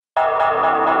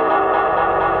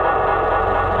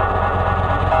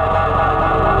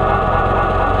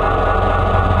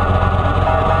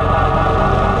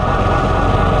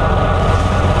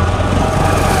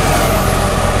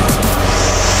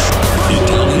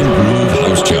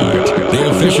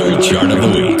Official chart of the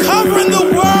week. Covering the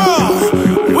world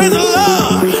with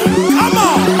love. Come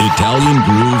on. Italian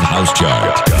Groove House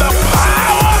Chart. The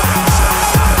power.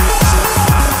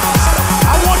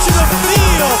 I want you to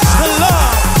feel the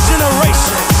love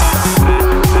generation.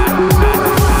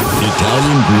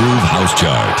 Italian Groove House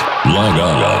Chart. Log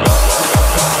on.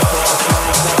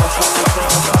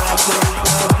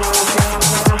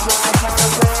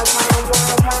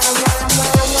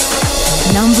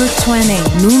 Number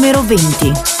 20, numero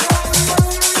 20.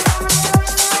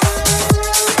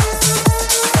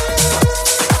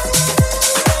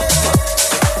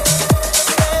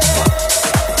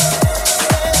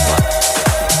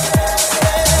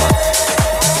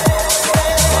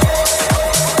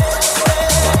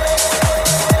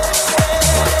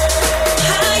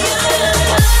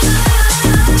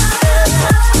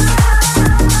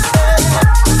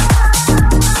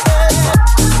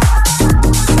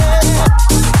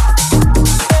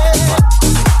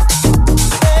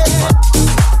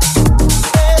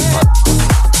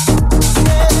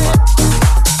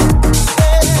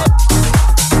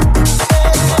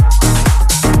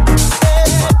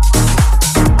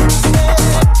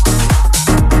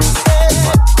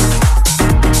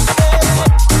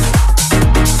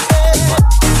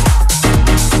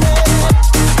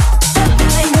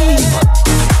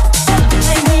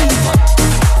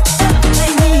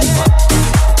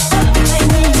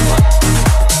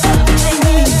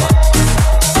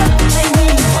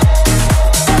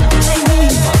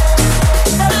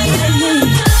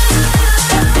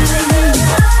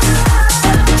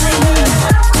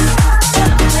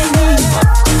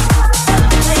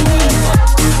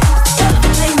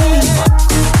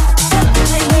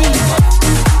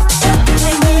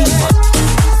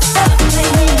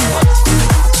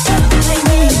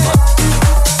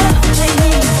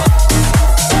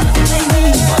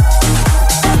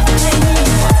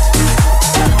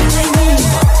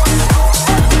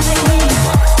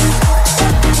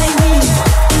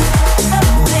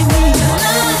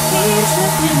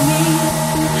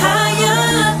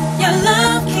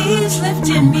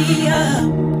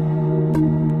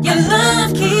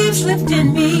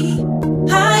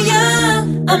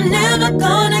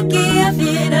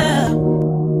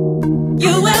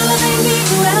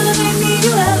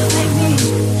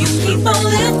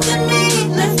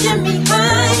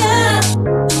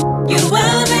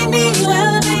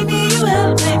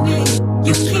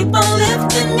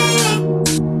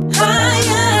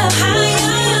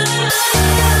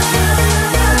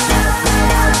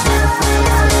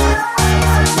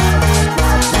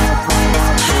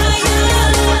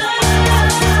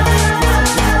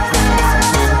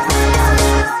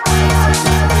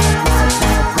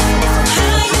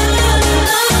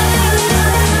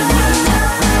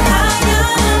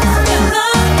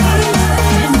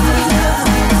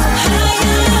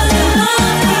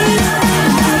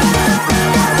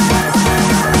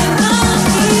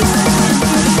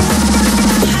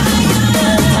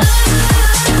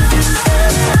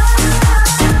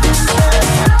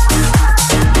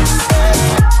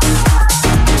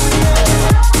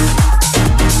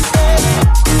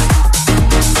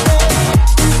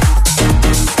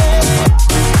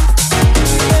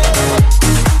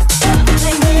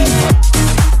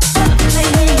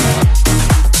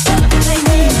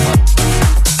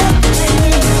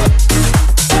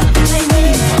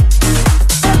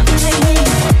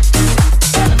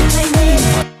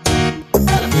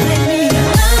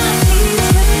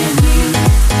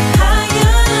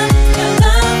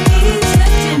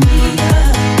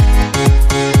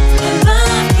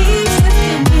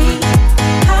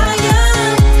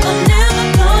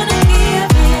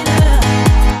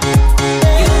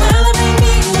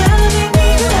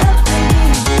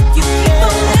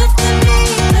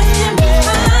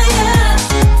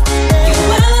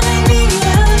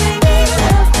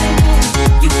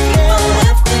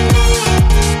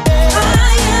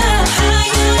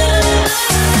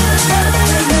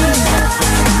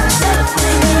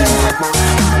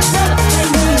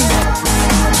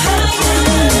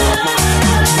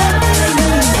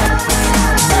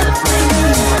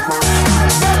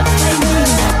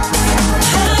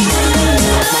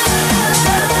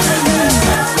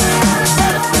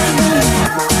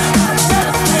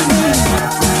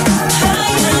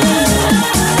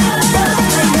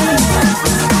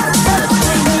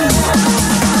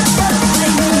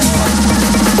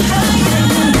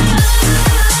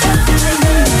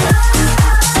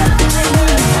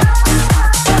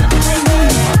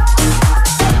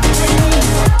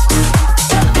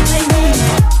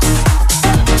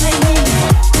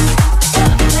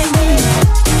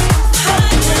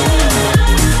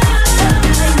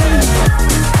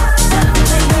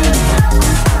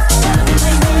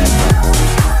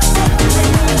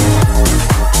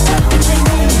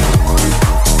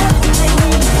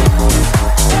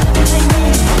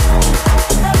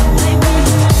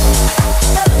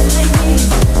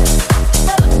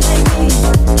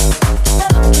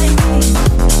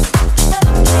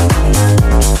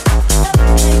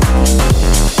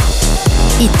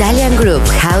 Italian Groove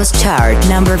House Chart.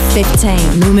 Number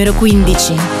 15, numero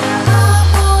 15.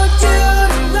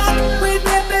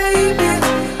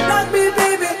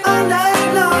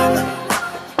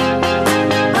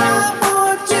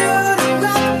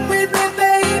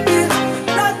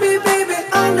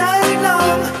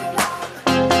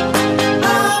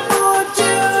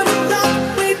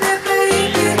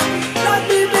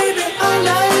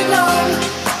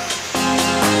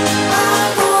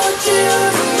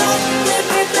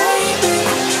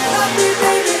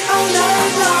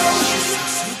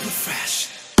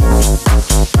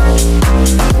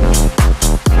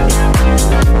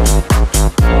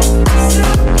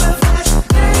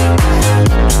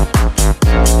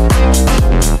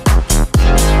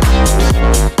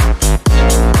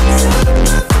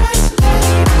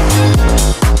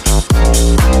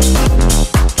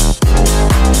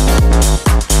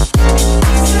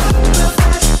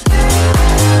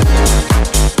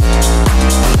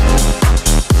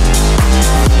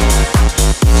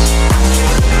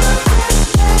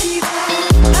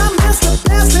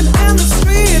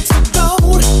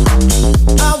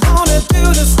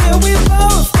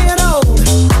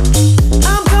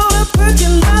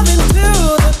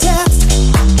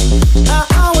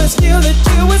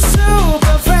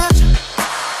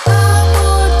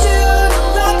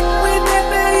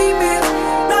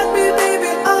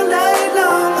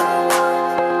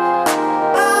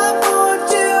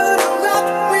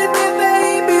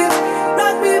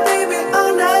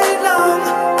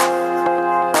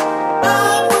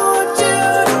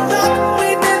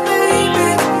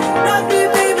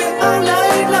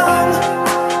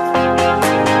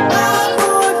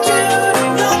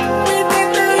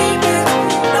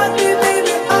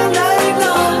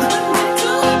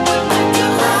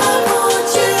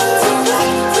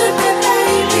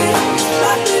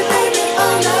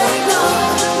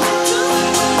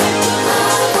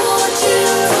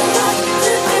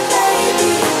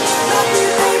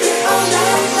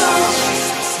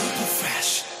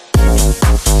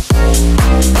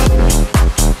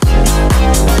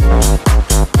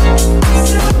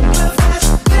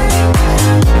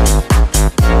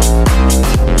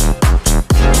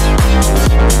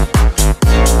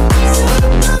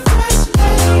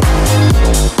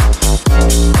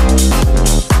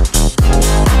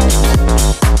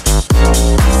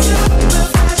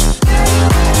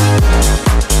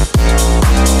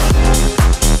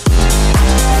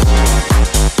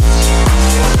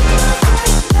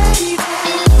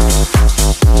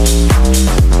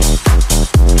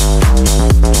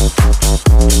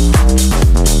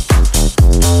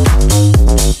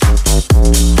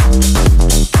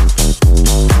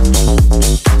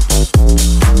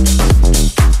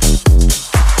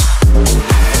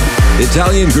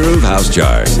 Italian Groove House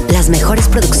Chart. Las mejores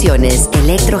producciones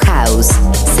Electro House,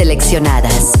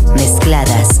 seleccionadas,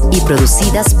 mezcladas y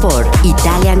producidas por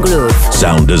Italian Groove.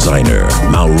 Sound designer,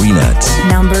 Maurinat.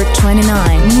 Number 29,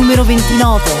 numero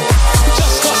 29.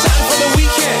 Just got something for the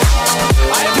weekend.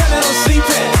 I ain't planning on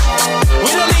sleeping.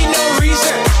 We don't need no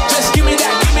reason. Just give me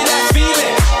that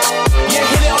feeling. Yeah,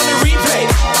 hit it on the replay.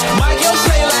 My girl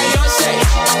slay like Beyonce.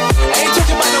 Ain't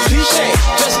talking about no cliche.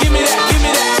 Just give me that.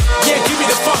 Yeah, give me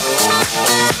the funk.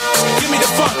 Give me the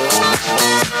funk.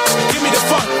 Give me the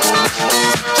funk.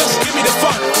 Just give me the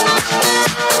funk.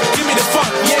 Give me the funk.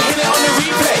 Yeah, hit it on the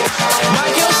replay. My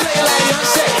girl slay like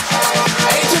Beyonce.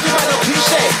 Ain't talking about no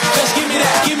cliche. Just give me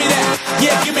that.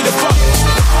 Yeah, give me the funk.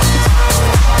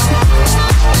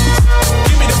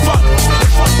 Give me the funk.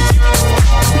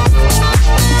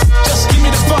 Just give me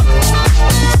the funk.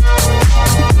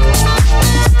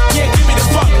 Yeah, give me the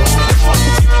funk.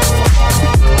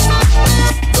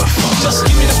 Just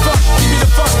give me the funk. Give me the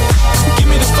funk. Give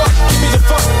me the funk. Give me the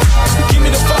funk. Give me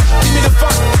the funk. Give me the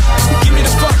funk. Give me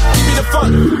the funk. Give me the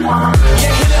funk.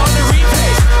 Yeah, hit it on the replay.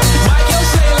 My girl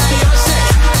say like Beyonce.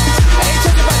 Ain't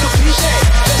talking about no cliche.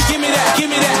 Just give me that.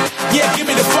 Yeah, give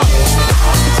me the funk.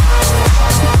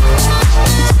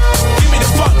 Give me the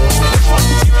funk.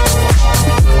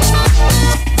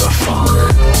 The funk.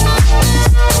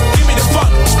 Give me the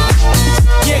funk.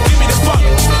 Yeah, give me the funk.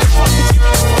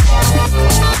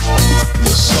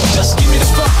 Just give me the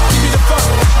funk. Give me the funk.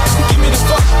 Give me the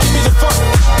funk. Give me the funk.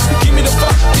 Give me the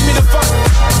funk. Give me the funk.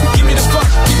 Give me the funk.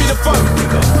 Give me the funk.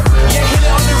 Yeah, hit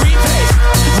it on the replay.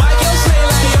 My girl say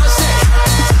like Beyonce.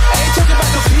 Ain't talking about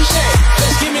no cliche.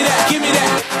 Just give me that.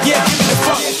 Yeah, give me the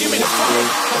funk. Yeah, give me the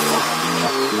funk.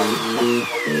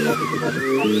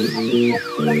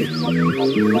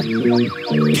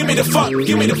 Give me the funk.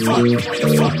 Give me the funk. Give me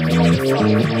the funk. Give me the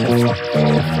funk.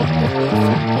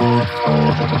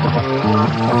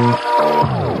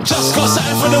 Just got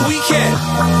something for the weekend.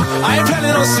 I ain't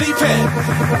planning on sleeping.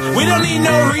 We don't need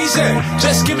no reason.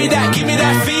 Just give me that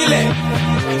feeling.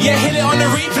 Yeah, hit it on the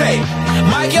replay.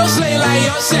 My girl slay like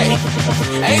Beyonce.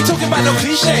 Ain't talking about no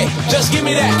cliche. Just give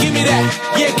me that.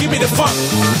 Yeah, give me the funk.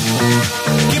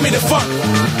 Give me the funk.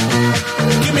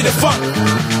 Give me the funk.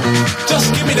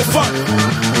 Just give me the funk.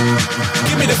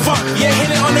 Give me the funk. Yeah, hit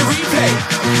it on the replay.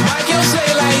 My girl slay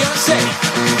like Beyonce.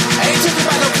 Ain't talking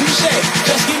about no cliche.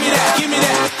 Just give me that.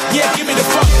 Yeah, give me the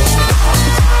funk.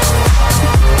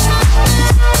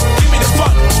 Give me the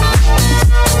funk.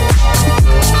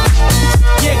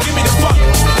 Yeah, give me the funk.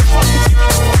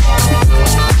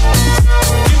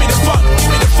 Give me the funk. Give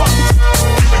me the funk.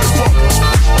 Give me the funk.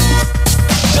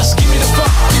 Just give me the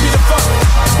funk. Give me the funk.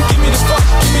 Give me the funk.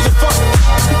 Give me the funk.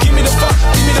 Give me the funk.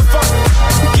 Give me the funk.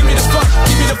 Give me the funk.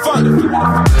 Give me the funk.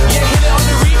 Yeah, hit it on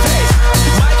the replay.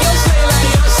 My girl say like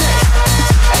Beyonce.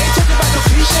 Ain't talking about no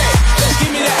cliche. Just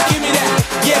give me that.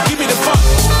 Yeah, give me the funk.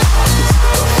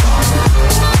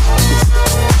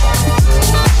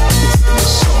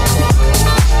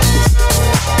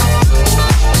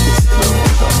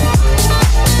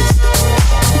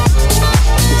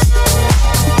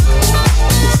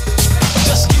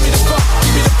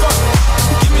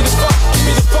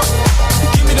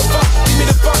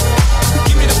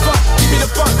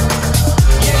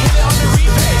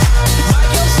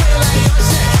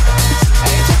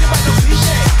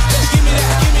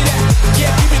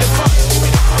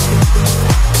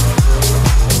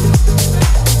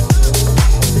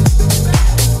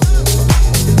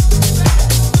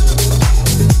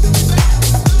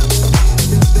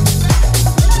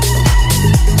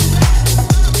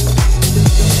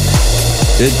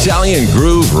 Italian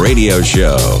Groove Radio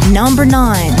Show. Number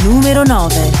 9, numero 9.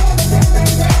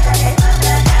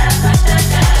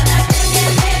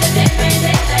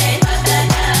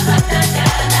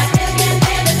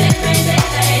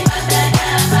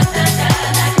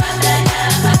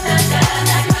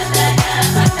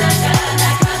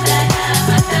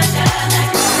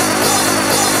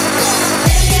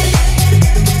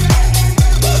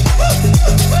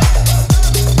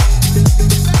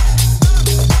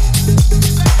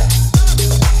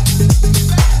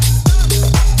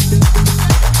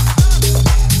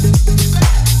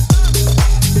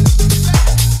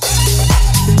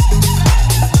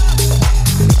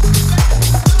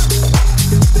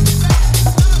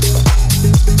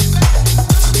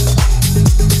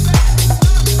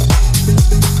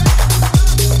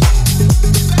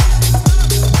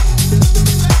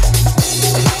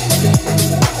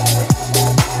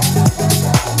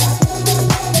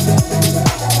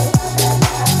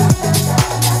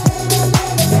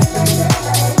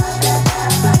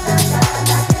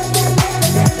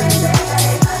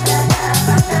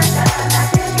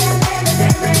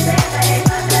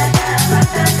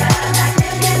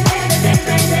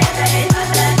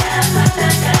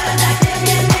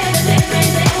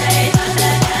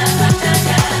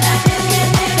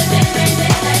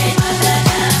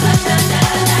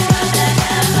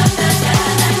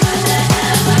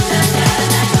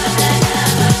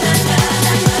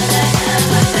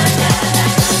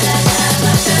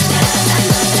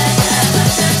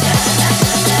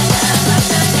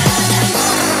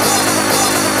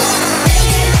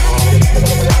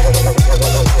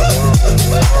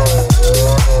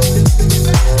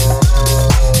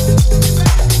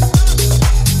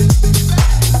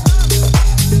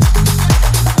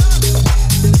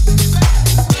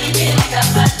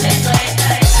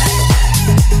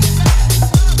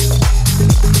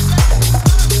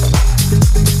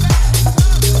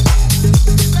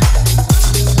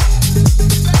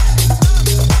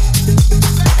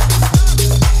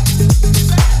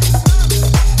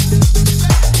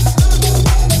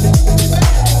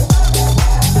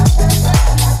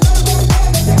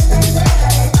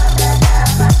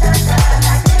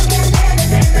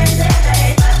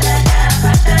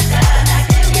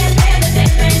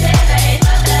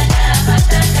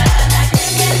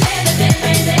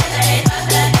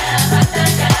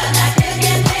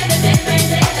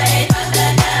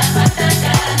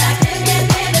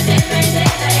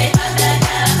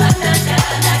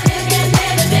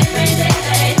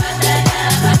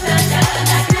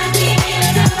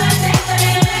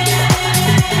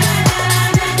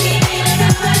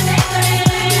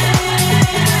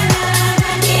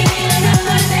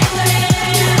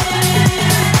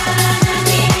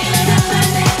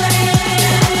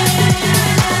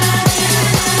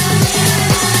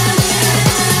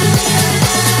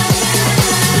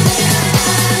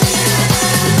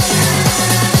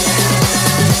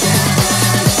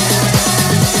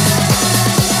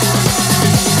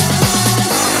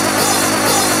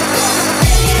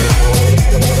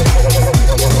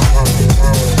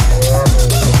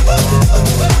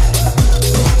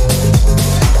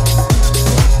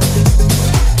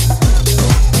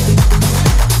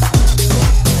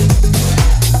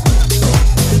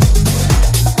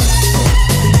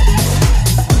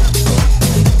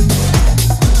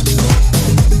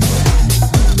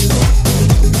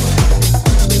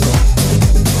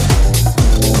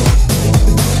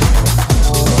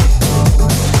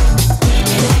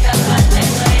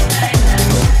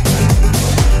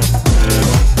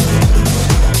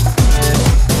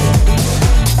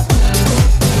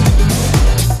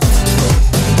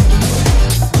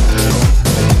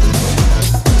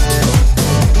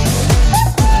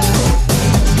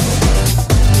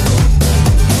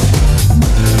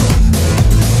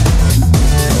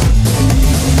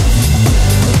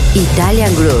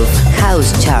 Italian Groove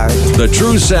House Chart. The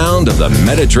true sound of the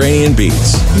Mediterranean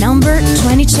beats. Number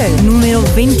 22, numero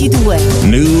 22.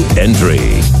 New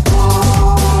entry.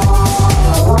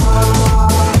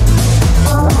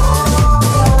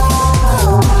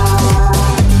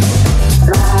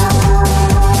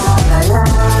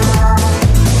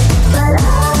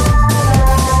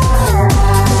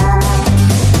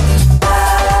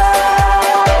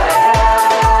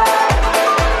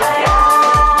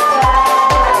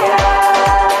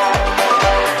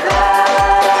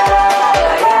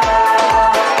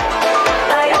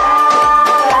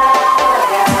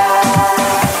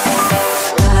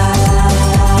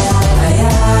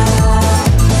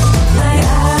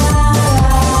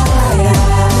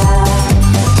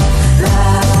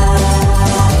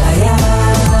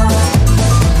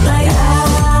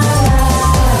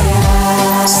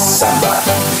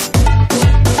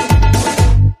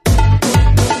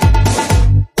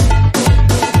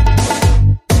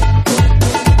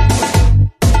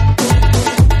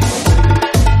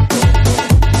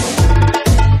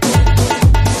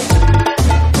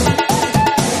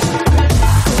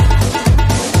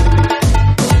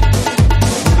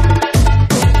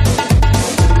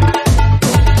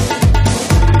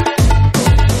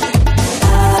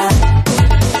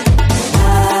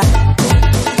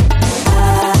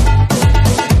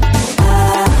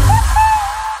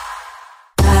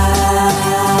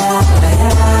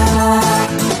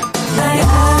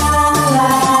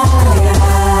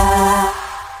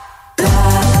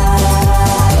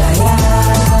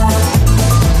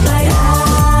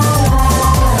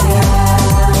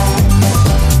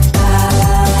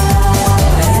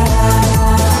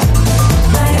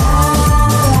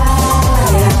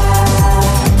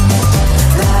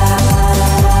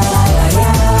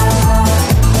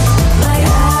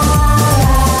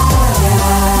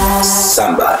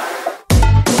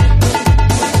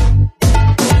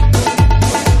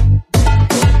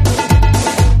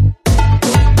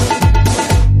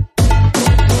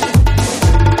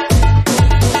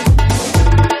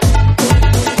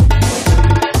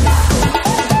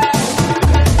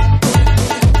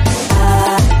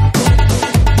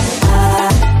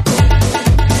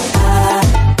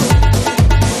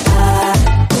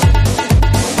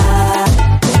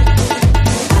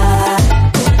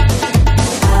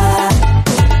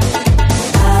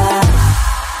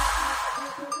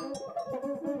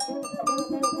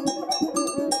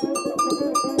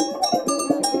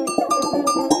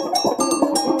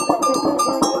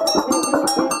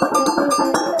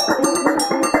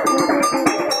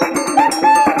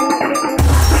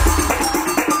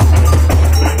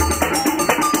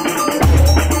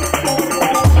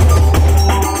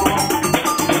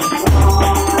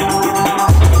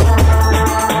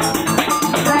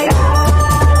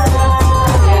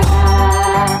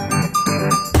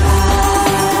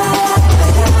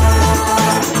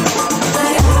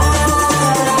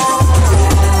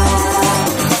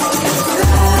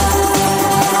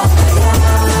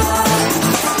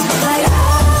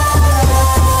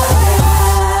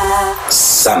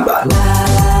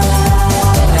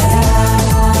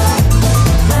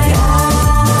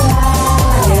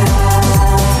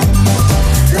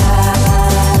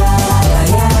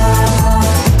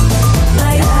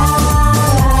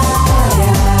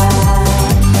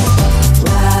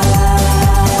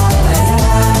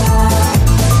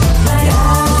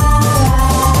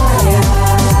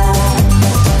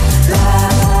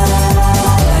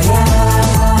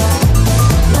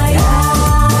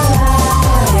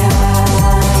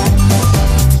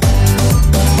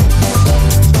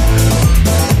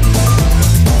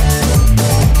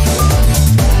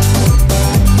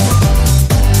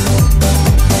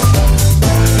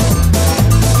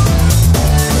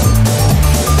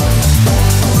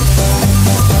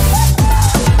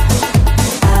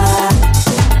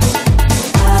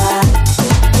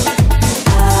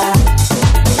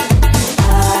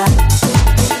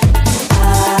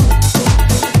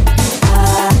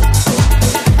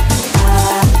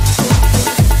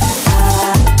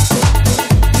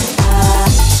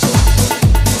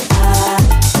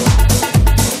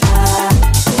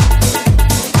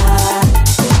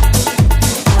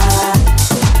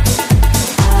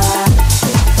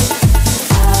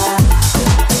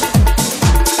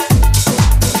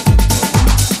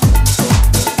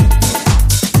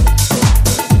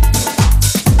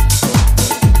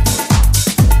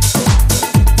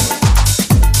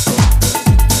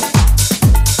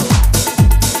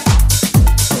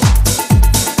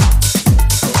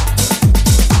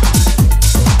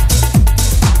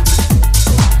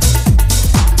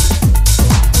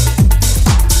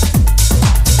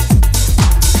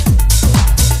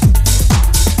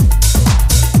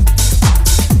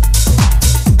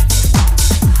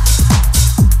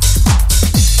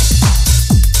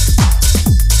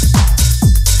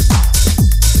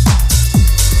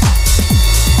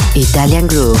 Italian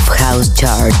Groove House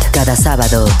Chart, cada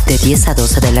sábado de 10 a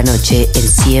 12 de la noche en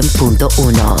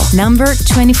 100.1. Number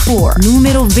 24,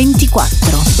 numero 24.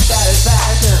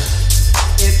 Satisfaction.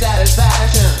 It's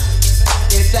satisfaction.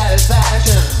 It's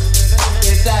satisfaction.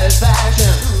 It's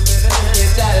satisfaction.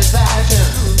 It's satisfaction.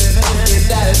 It's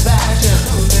satisfaction.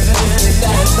 It's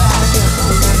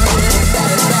satisfaction. It's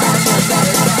satisfaction.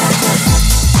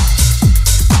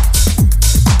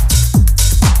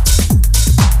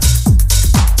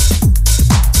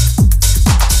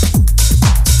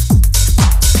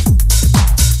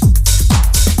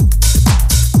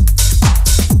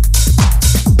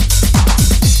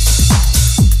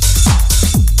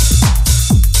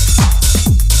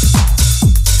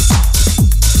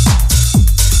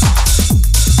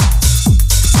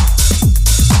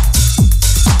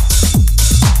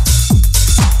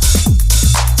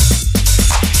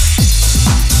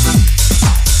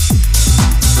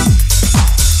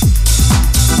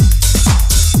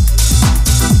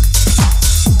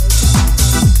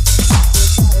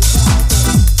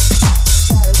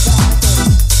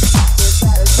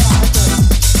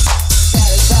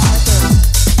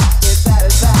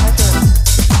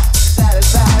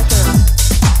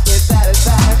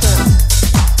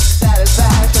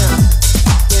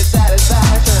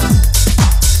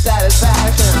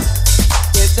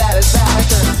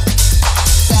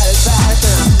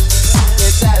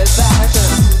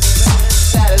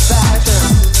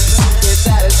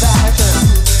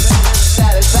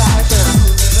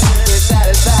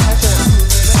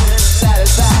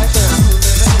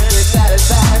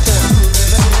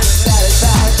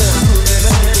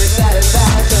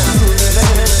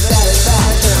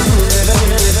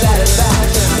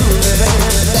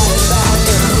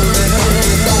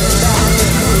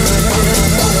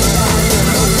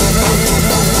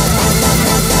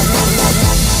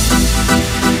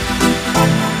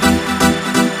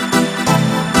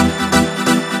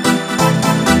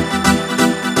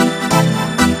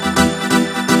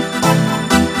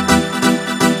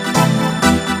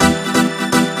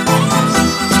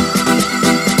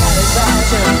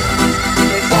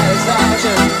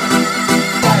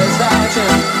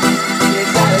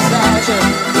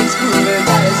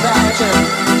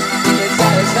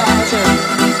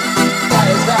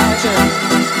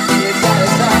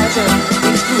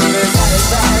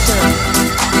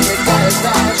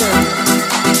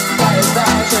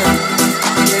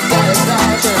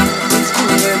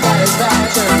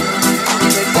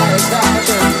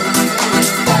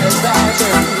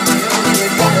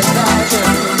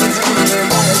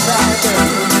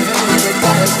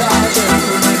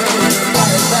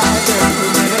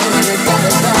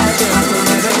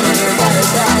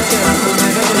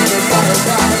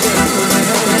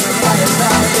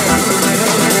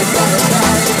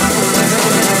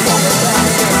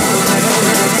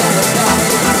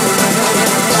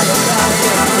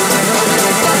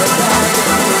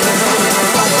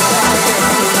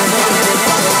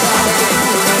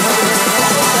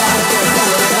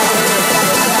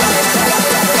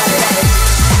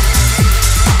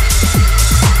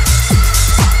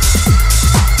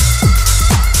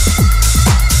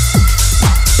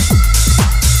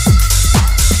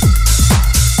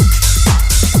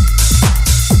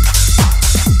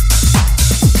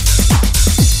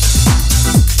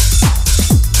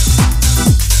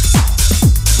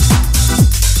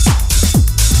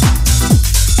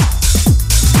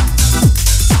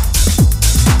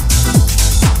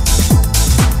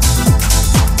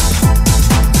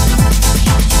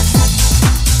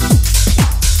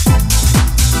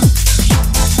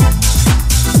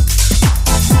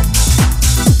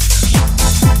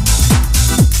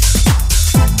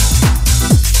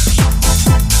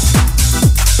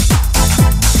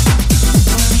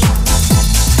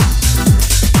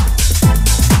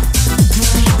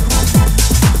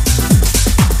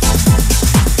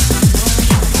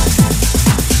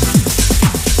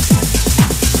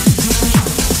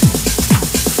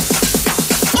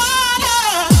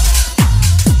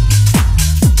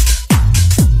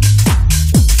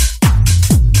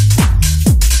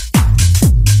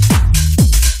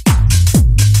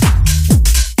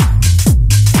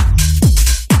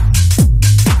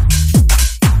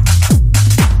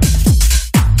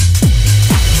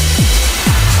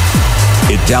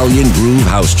 Italian Groove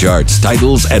House Charts,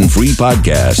 titles, and free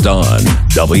podcast on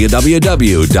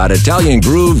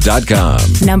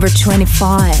www.italiangroove.com. Number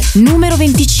 25, numero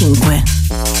 25.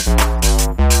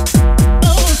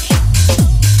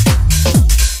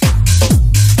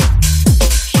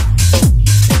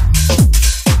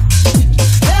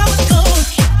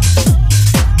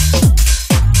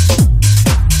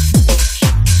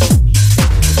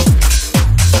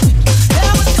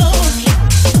 There we go.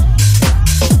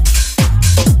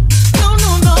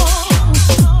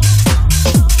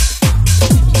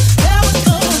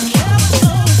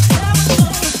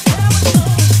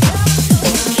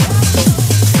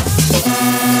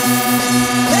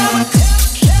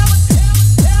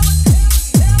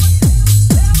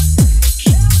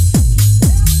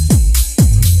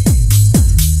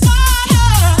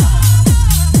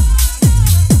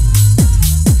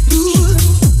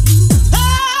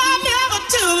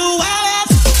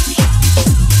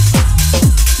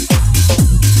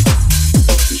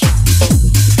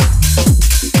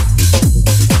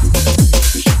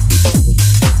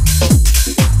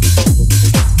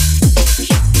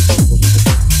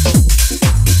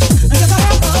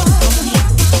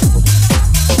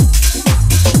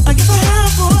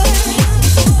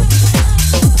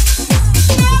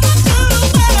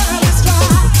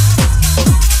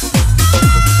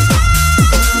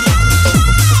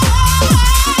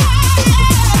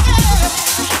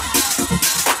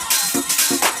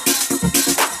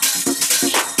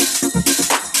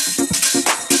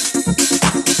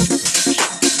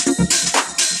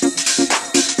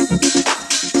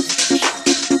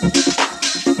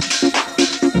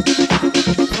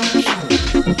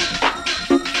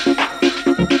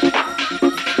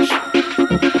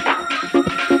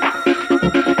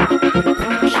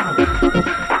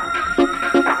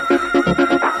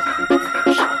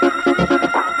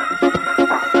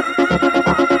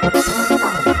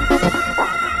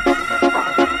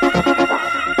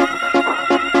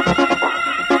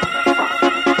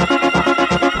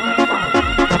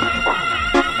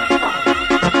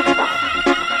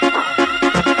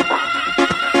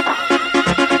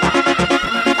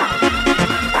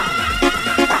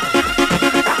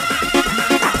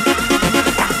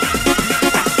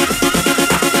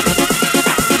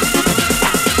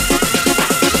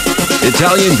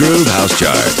 Italian Groove House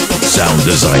Chart. Sound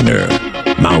designer,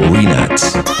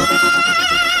 Maurinats.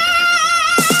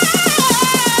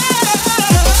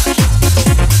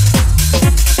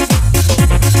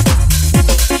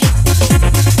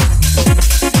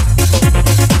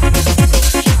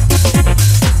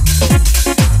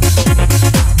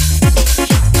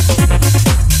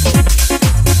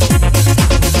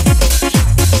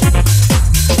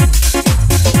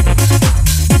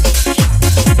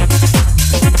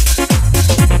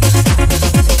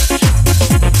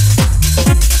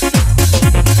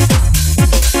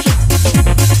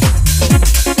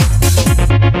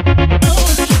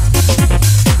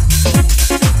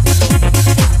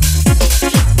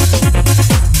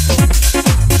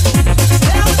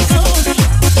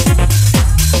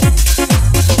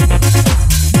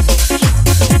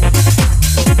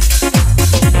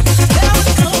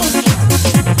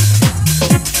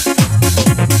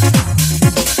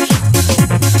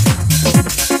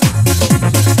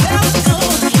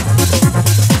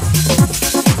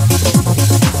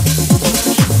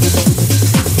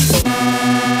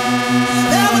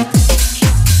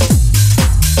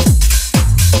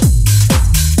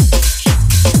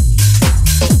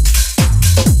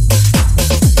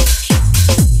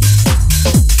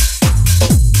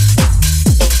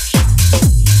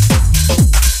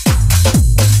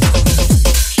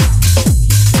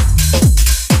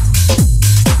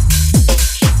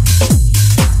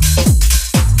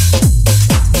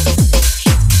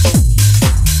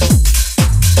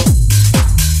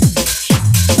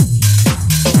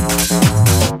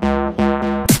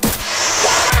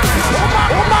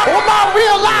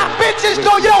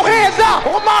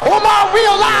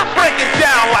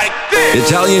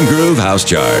 Italian Groove House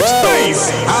Chart.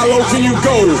 How low can you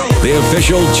go? The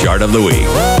official chart of the week.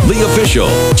 The official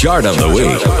chart of the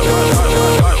week.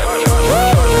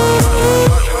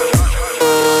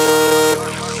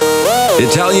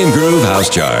 Italian Groove House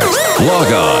Chart.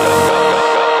 Log on.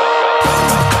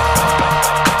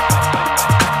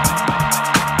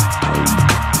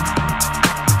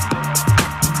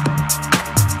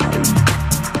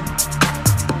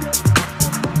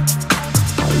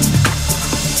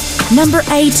 Number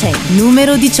 18,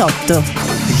 numero 18.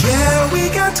 Yeah, we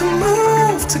got to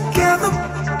move together.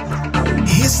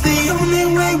 It's the only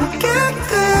way we get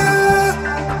there.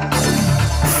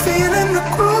 Feeling the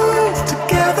groove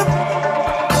together.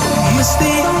 It's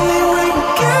the only way we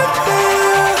get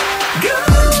there. Go!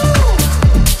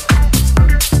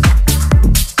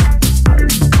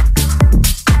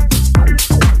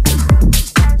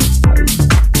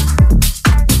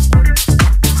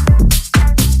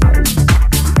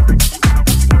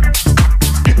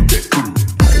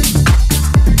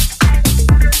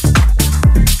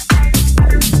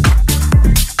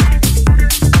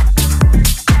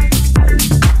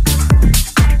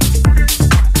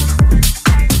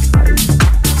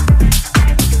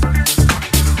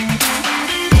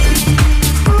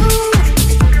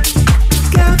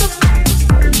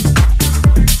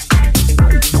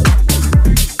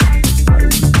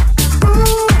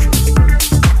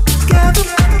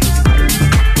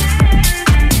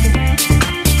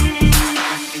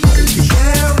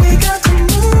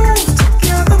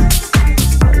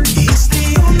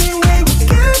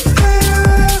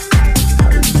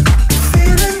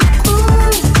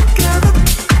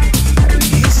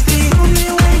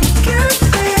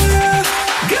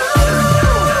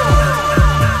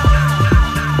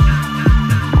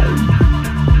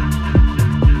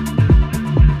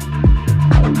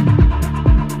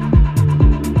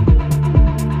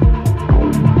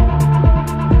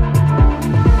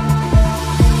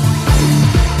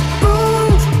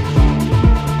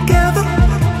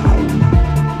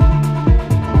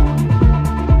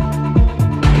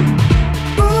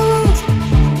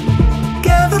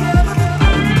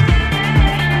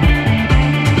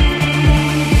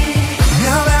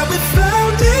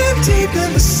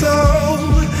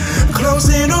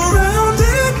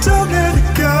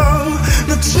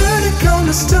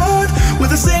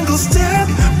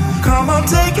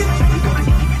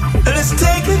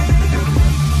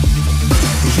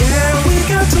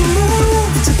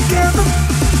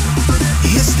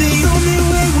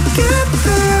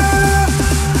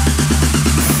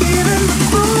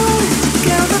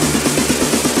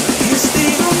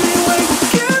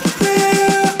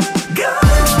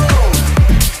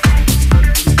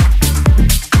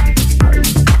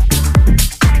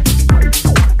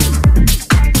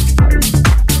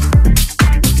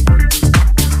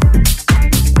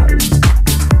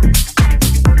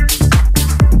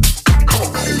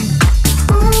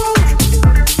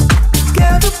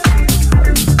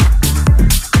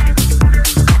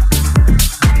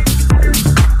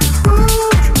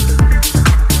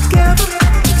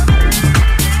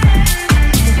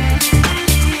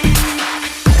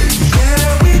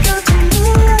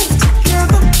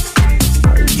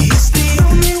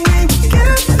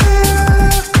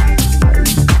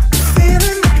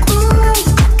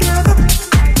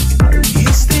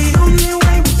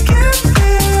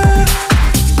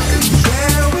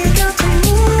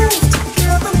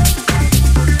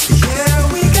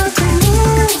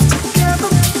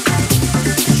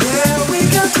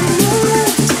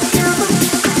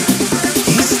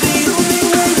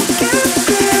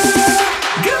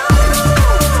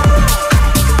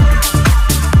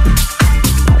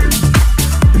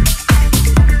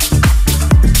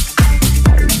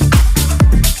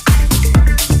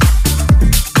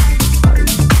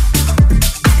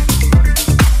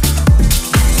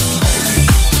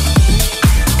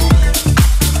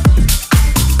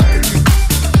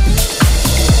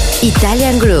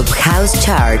 Groove House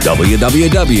Chart.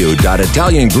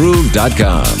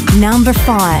 www.italiangroove.com. Number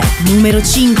 5, numero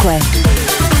 5.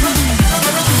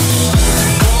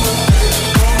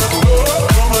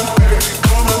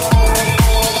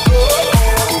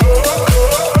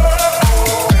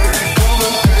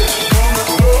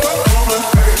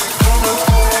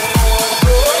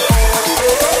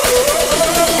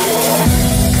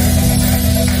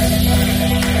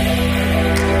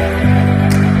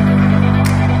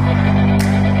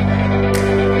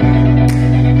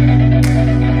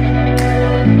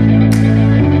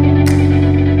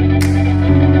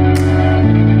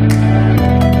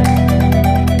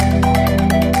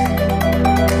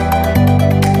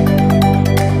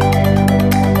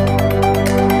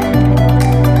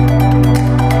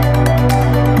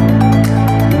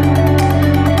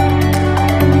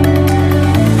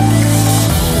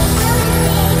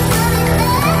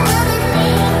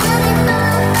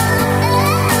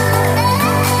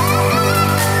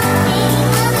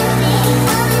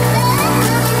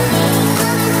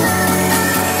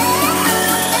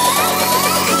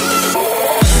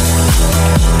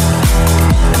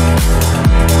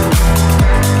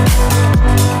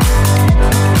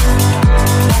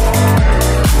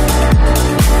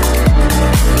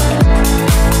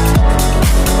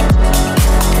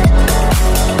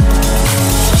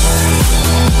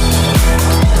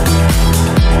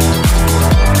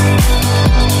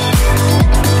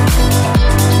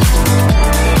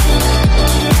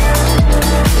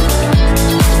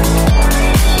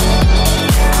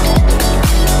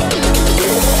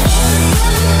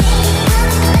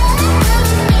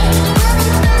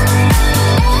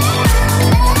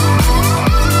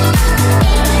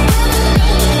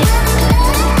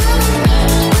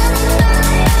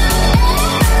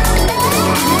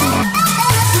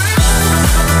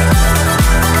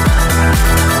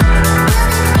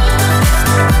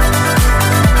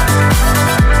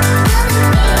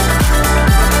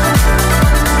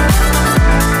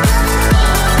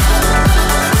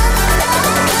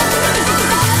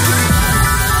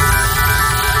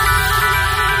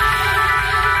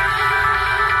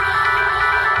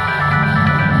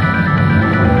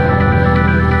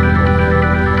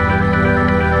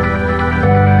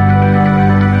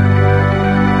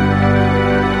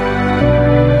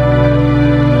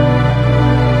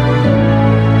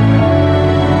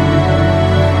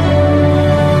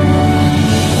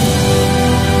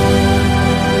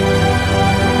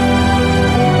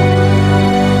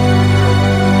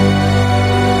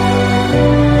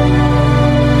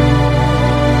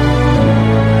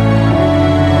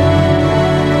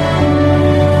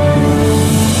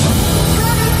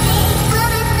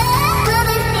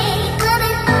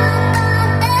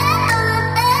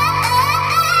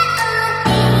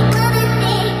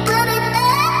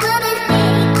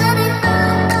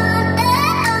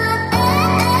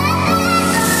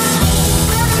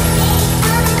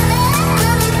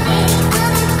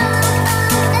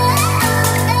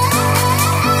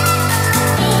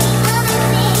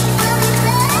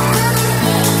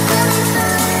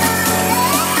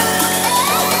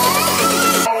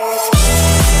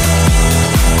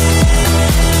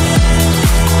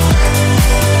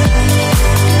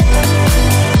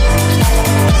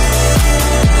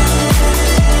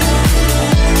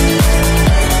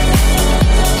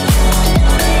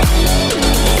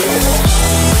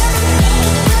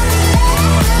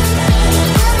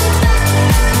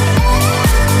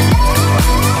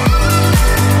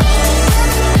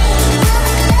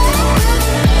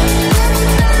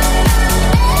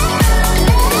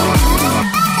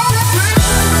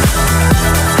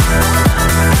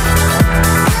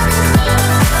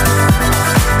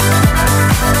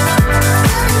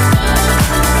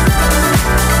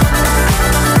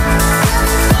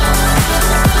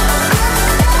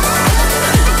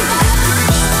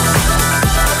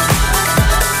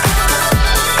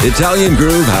 Italian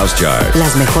Groove House Chart.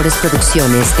 Las mejores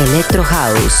producciones Electro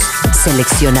House,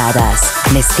 seleccionadas,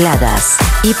 mezcladas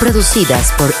y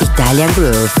producidas por Italian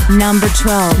Groove. Number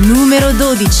 12, numero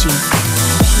 12.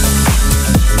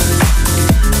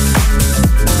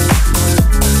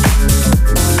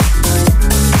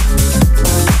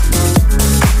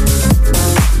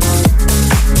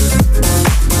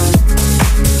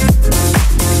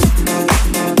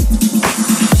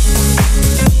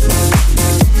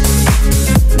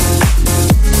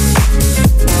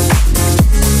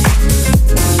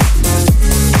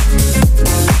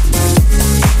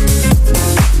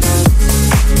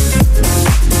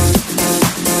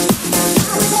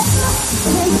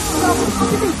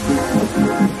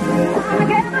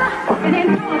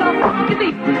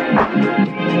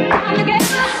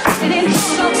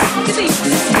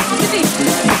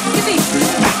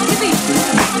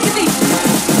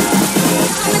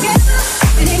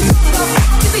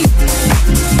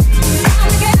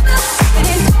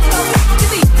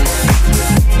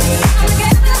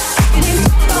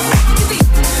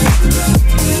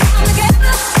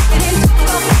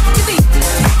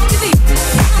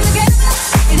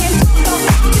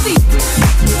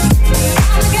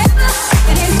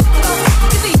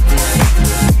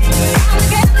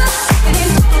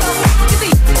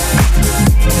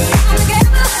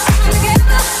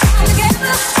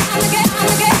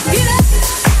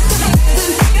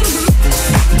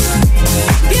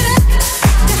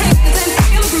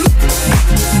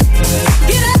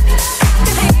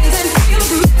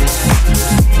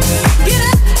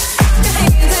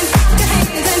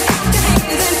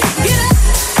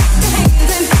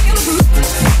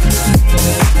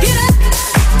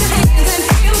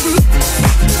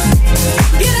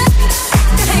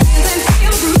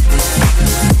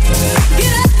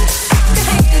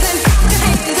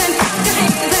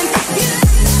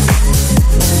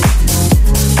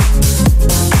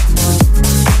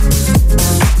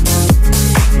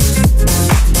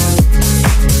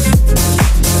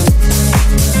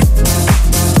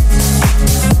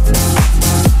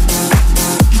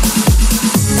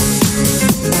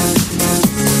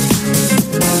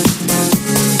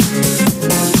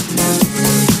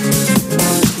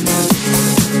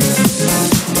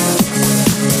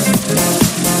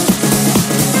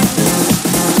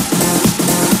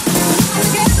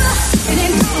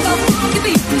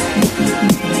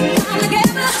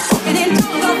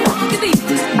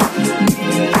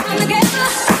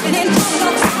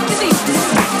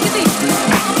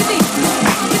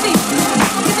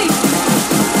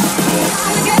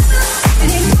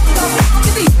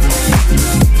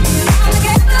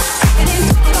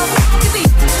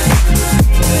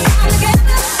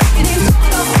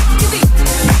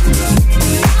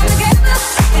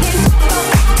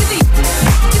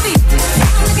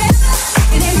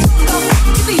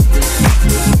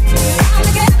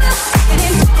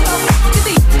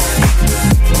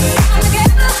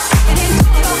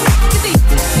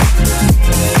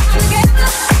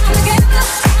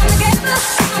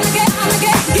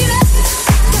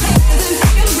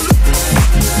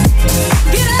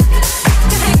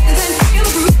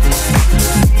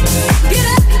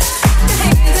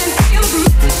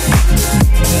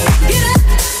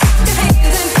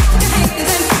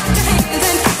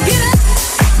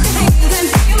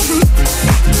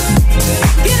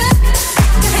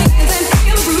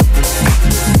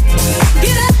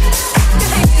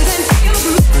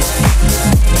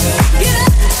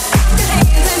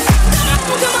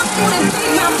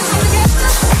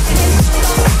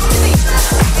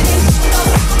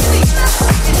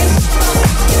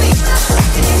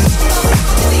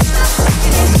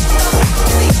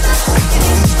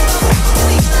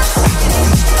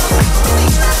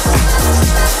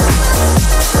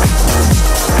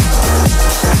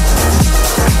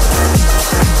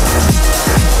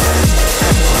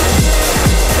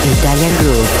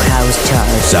 House Chart.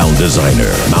 Sound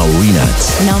designer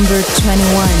Maurinats. Number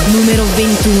 21, numero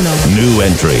 21. New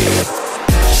entry.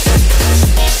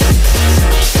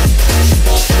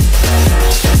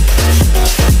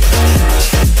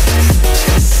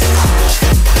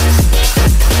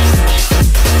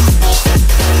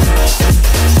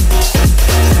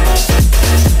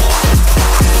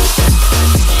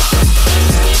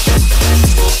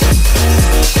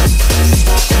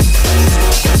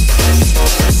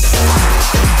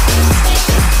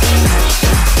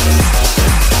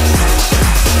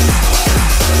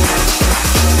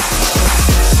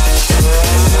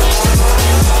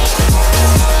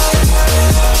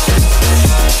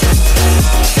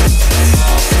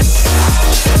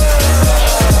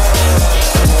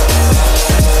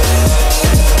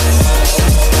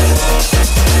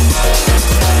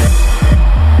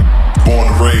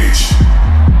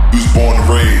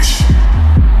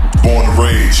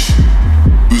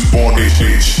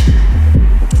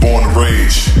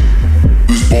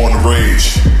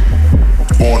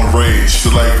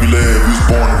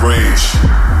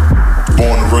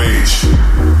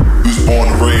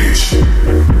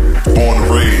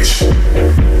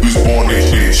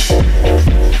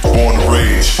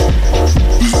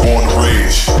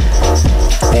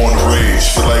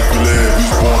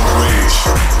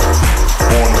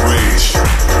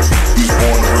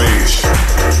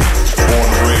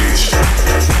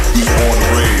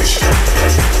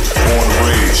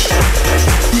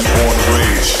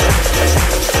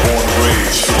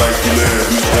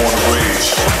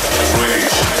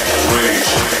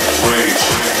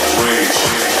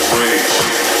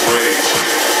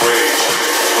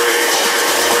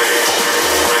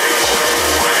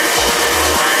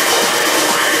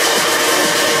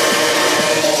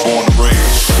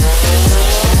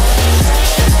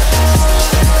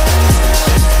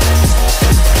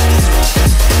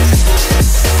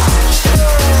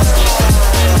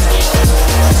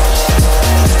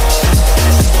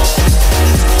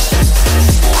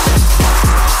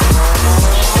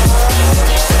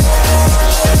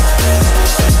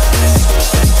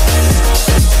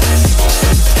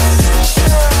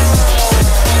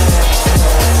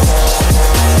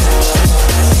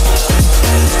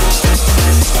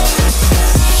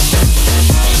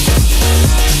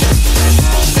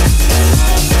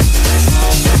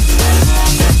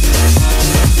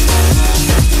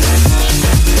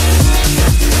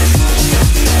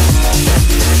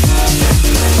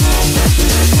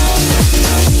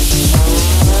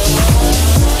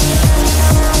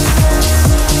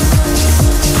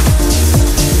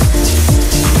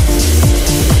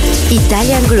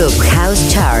 Italian Group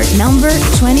House Chart. Number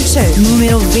 22,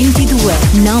 numero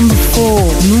 22. Number 4,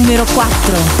 numero 4.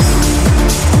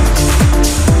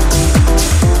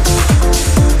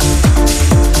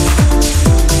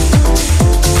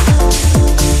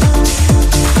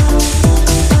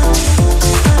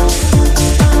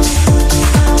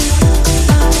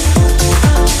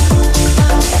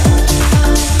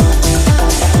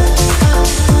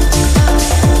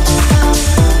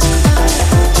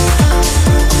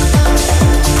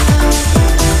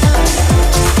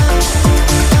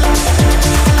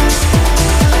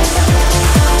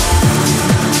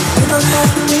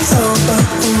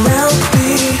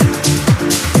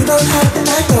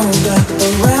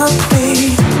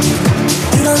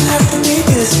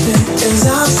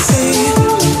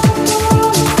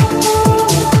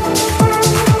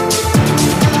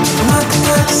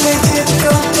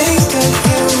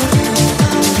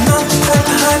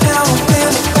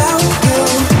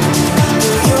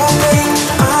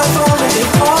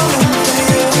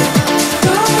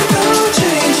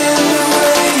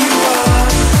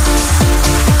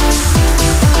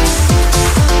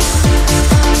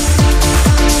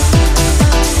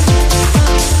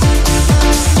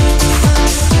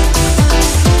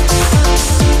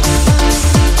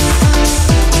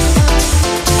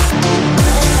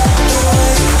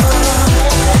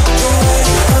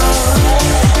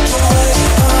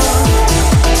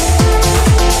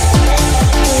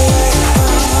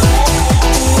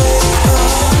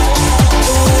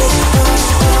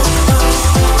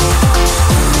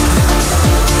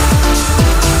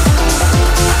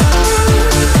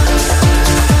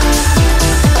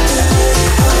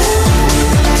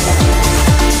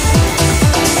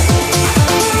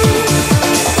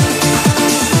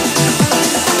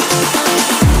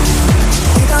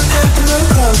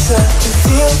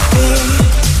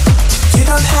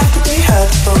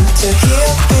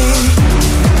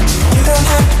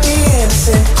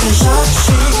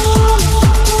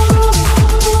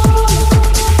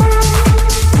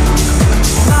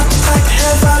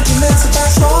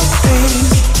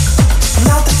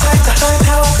 Not the type to hide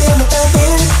how I feel.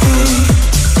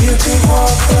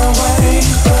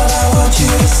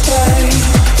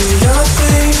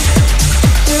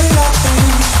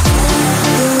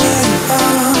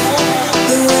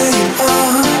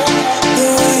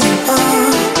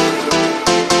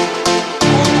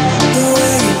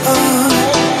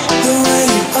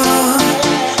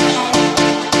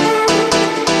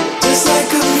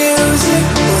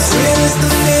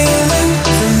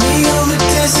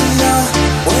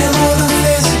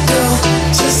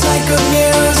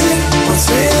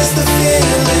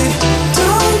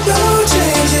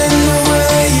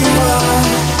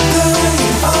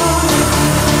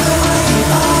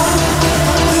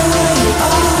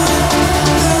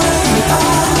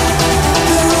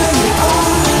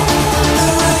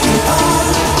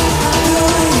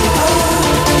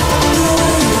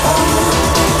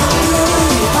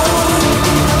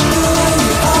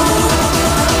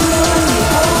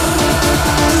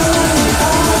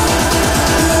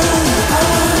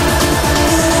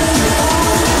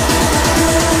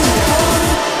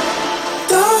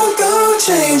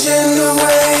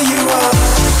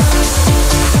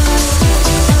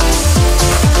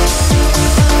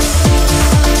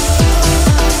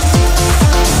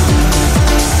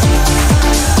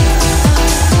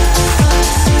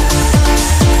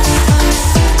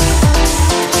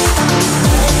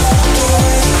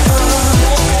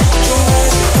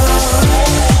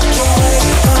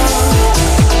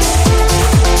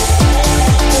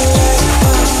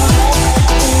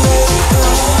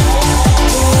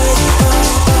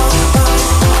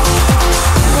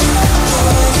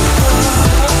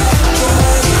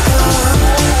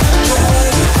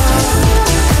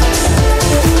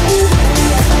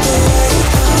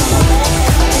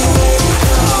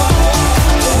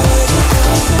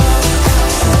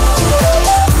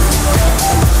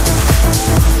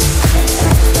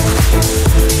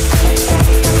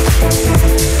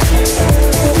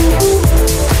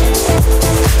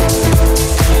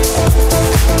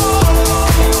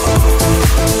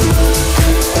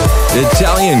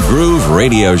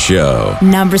 Radio Show.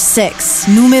 Number 6,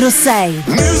 numero 6.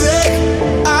 Music,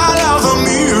 I love the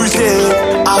music.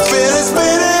 I feel it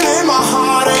spinning in my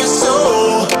heart and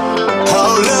soul.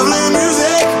 Oh, lovely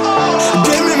music,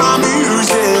 give me my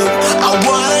music. I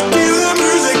wanna give the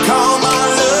music all my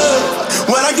love.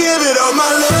 When I give it all my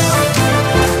love.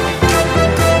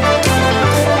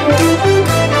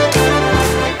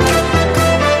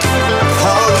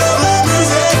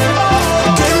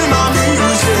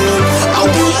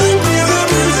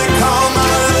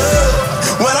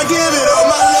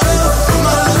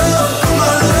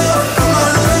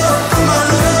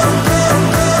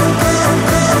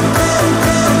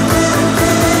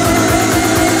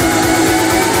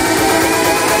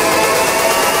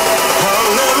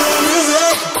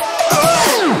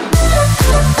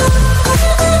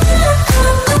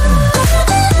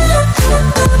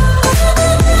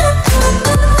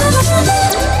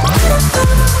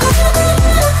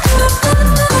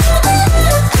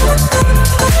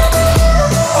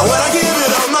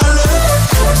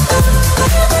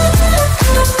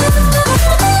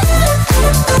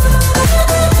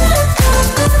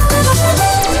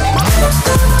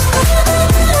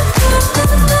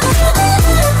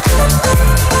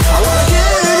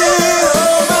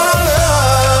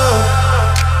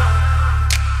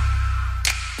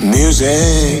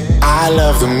 Music, I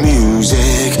love the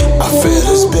music. I feel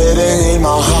it spitting in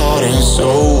my heart and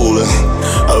soul.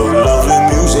 Oh, lovely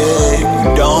music,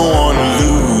 don't wanna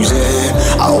lose it.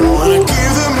 I wanna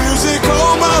give the music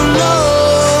all my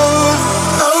love.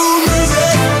 Oh,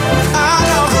 music, I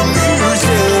love the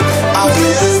music. I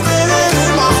feel it spitting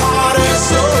in my heart and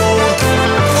soul.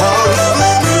 Oh,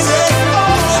 lovely music,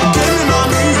 give me my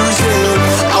music.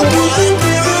 I wanna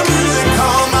give the music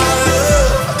all my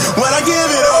love. When I give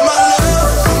it all my love.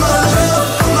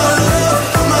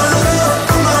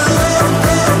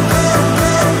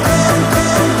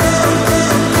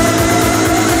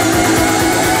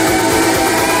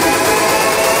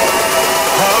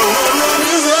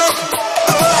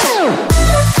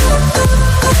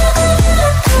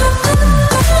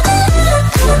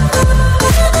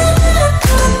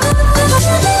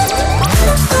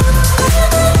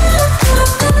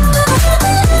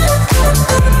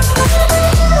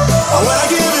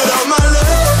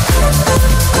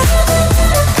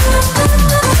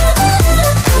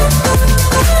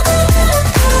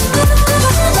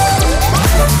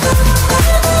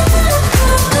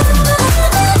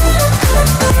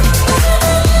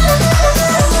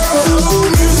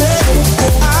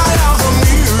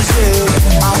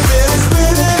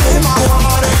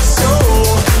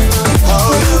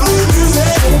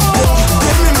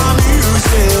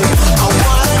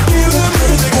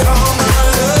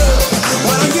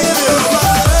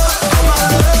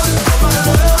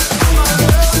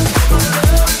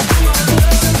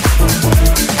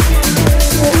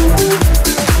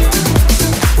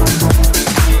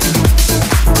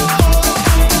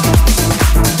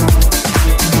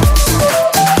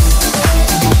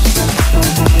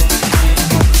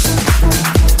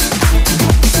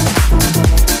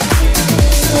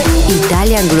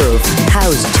 Italian Groove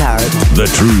House Chart. The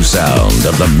true sound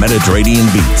of the Mediterranean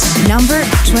beats. Number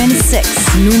 26,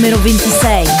 numero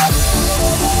 26.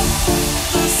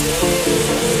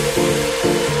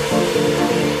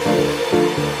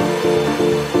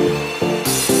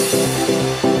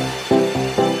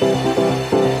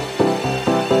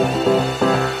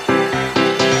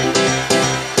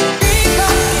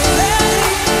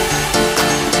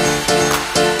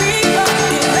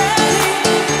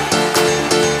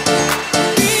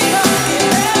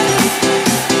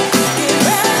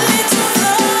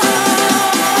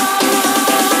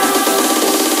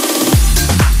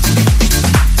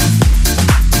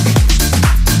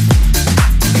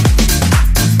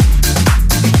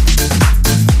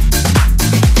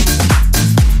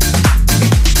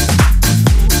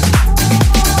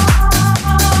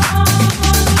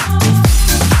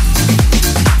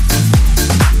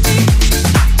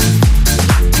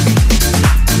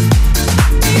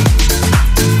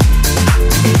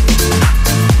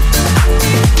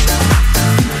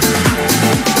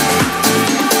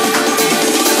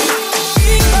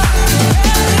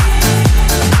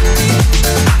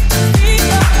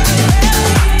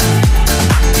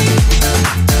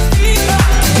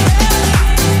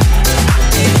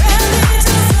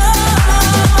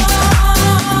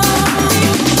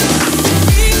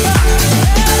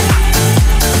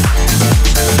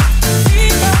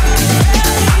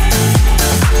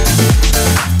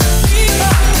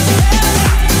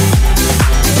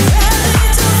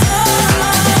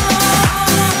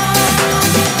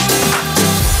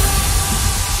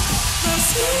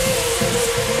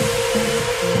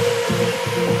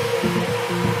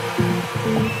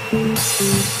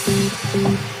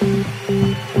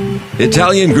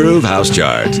 Italian Groove House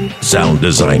Chart. Sound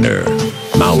designer,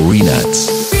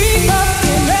 Maurinats.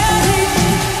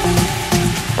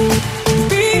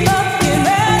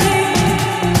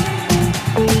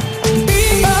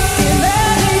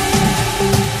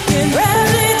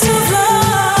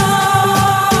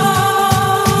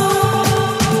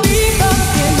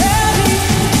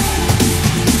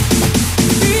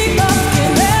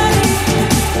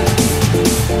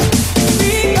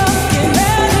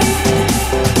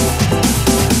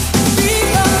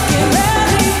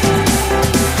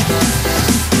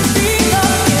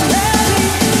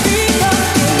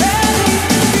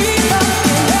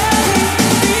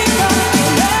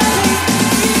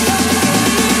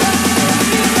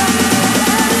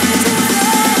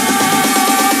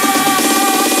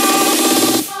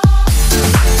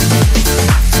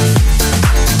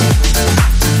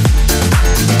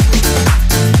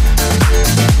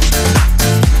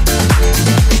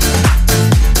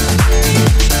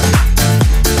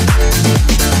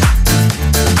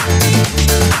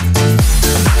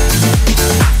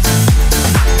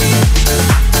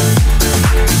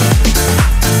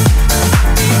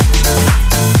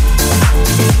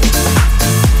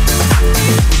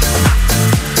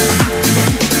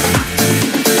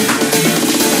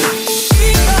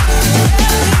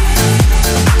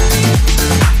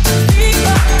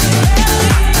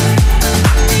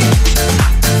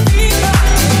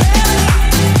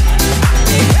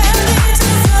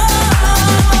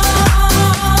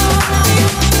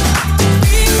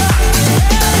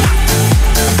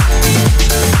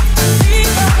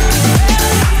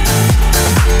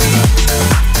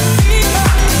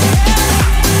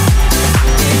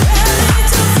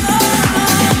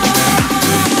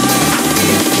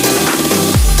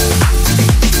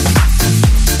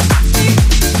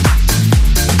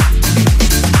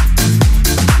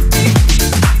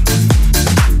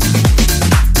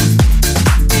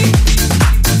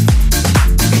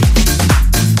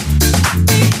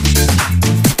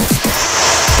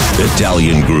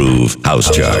 Italian Groove House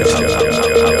Chart.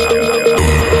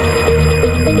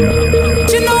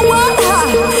 You know what?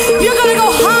 You're gonna go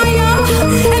higher,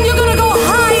 and you're gonna go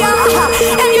higher,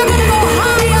 and you're gonna go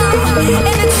higher,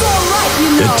 and it's alright, you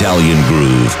know. Italian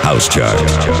Groove House Chart. You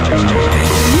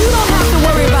don't have to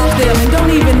worry about them, and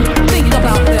don't even think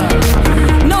about them.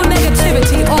 No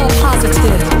negativity, all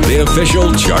positive. The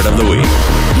official chart of the week.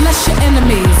 Bless your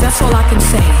enemies, that's all I can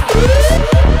say.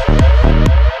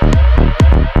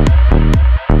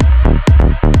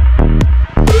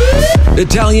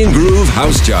 Italian Groove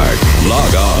House Chart.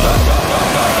 Log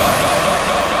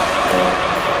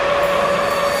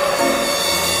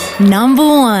on. Number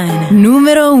 1.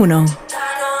 Numero 1.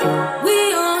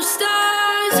 We are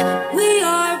stars, we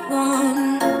are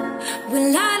one. We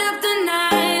light up the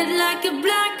night like a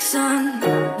black sun.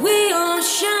 We all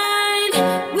shine,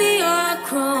 we are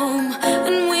chrome,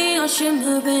 and we are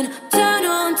shimmering. Turn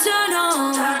on, turn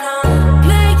on.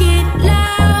 Play it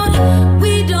loud,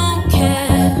 we don't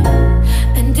care.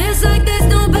 And it's like there's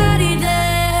nobody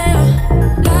there.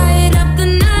 Light up the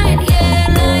night, yeah,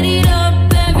 light it up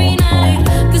every night.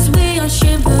 'Cause we are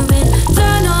shimmering.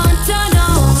 Turn on, turn on.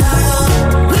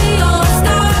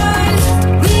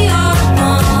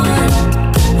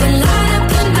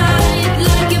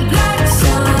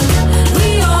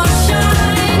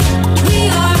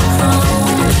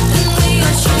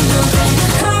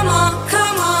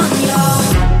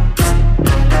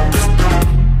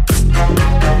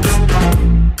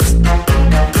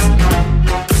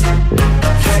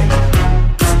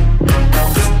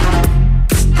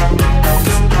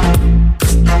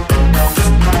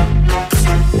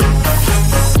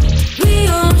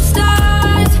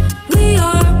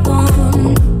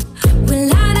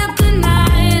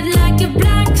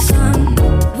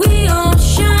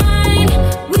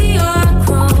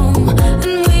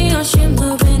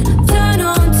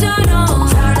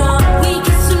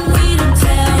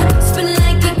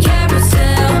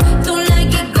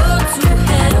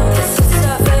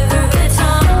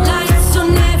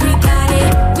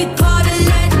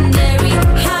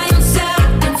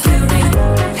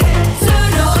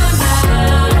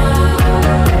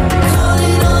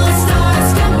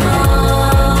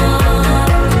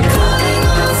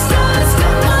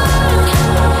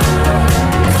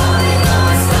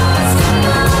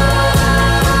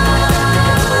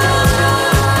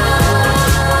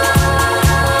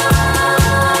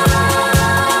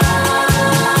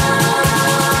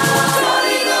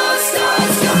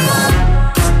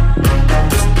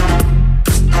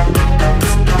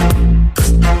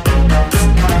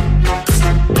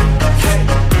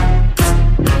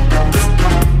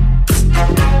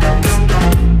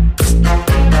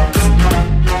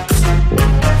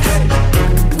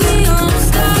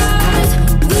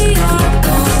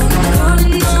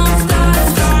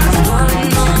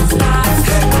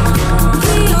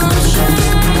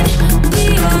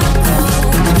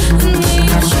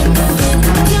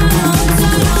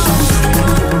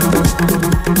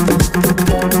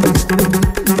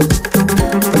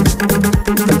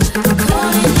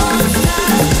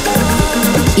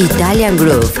 Italian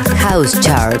Groove House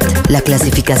Chart, la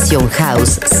clasificación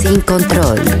house sin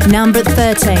control. Number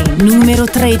 13, numero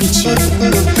 13.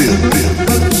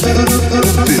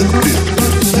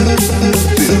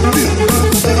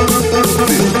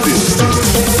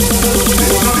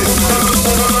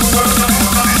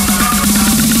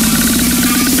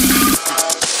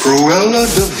 Cruella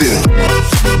de Vil.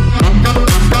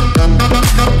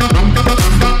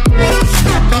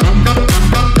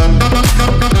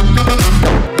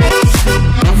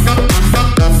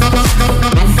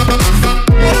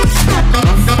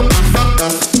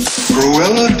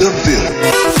 Cruella de Vil.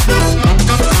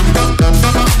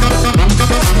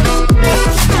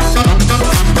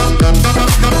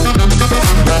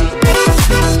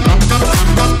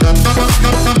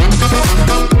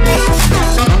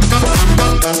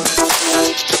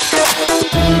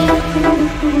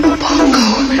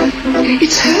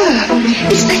 It's her.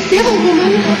 It's that devil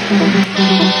woman.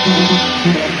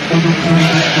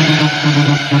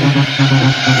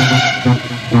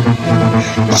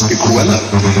 Must be Cruella,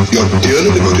 your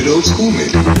dearly devoted old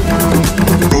schoolmate.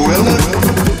 Cruella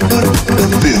de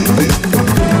Vil.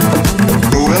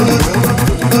 Cruella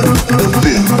de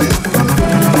Vil.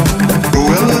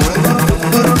 Cruella de Vil. Cruella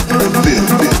de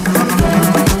Vil.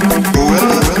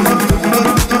 Cruella de Vil.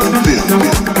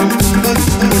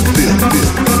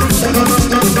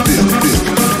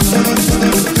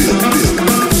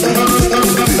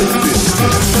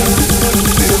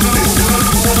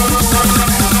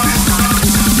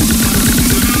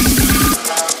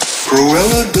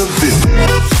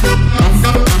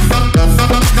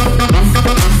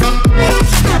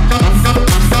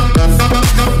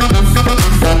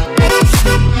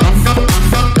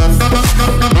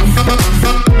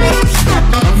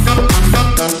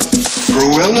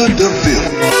 Cruella de Vil. Cruella de Vil.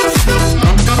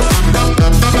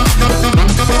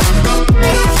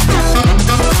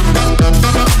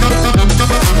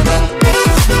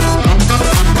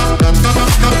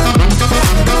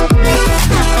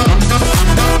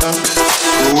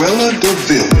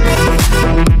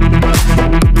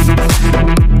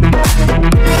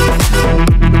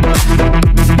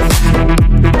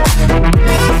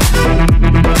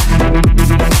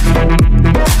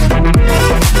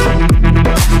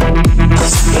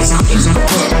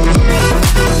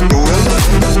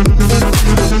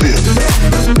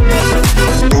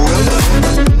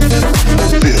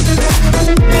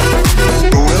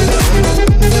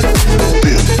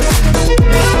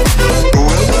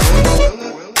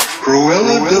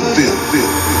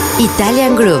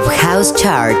 Italian Groove House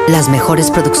Chart, las mejores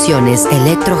producciones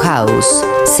Electro House,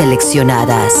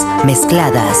 seleccionadas,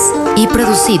 mezcladas y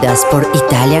producidas por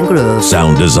Italian Groove.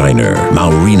 Sound designer,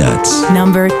 Maurinat.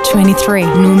 Number 23,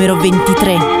 numero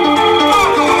 23.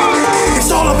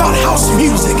 It's all about house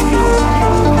music.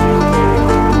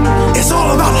 It's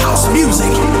all about house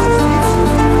music.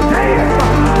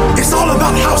 It's all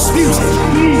about house music.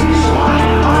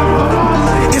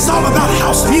 It's all about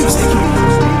house music.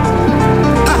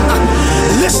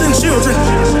 Listen, children,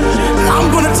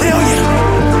 I'm gonna tell you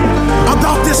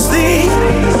about this thing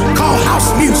called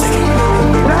house music.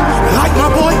 Like my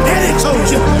boy Eddie told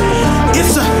you,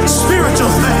 it's a spiritual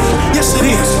thing. Yes, it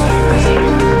is.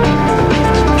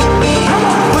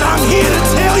 But I'm here to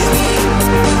tell you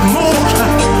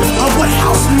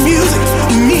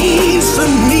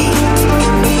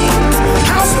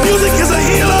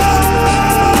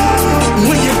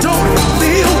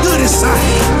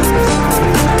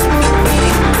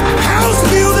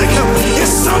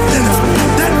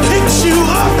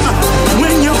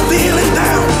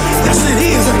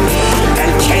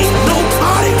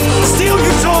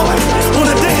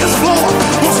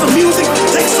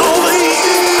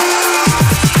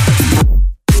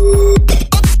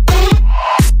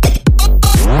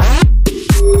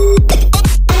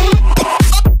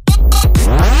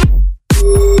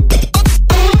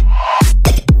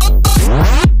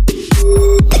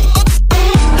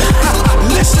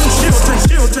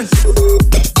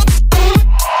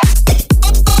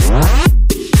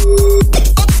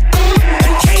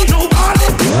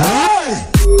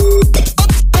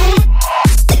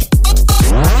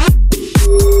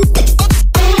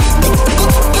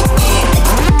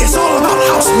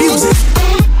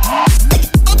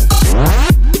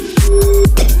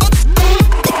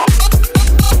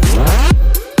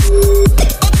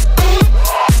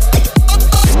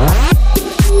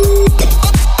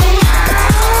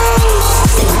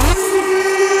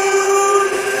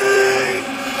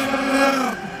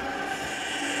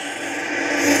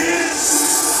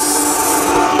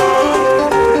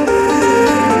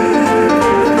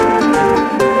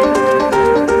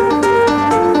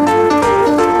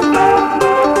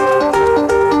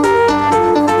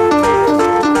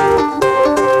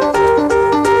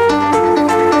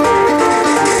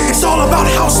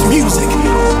house music.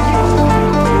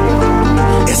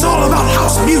 It's all about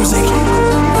house music.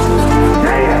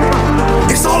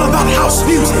 It's all about house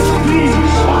music.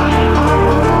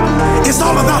 It's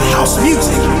all about house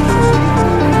music.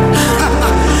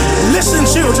 Listen,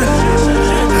 children,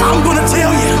 I'm gonna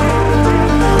tell you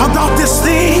about this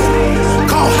thing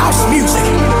called house music.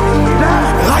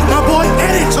 Like my boy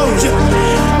Eddie told you,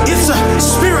 it's a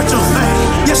spiritual thing.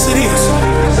 Yes, it is.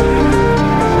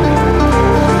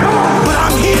 But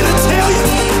I'm here to tell you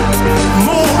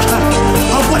more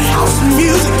of what house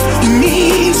music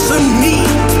means to me.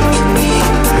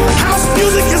 House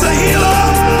music is a healer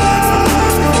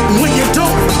when you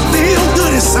don't feel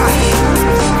good inside.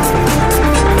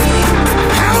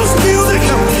 House music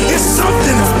is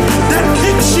something that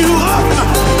picks you up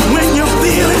when you're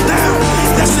feeling down.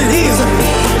 Yes, it is.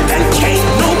 And can't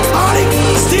nobody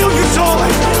steal your joy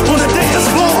on the dance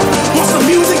floor once the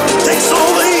music takes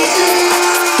over here.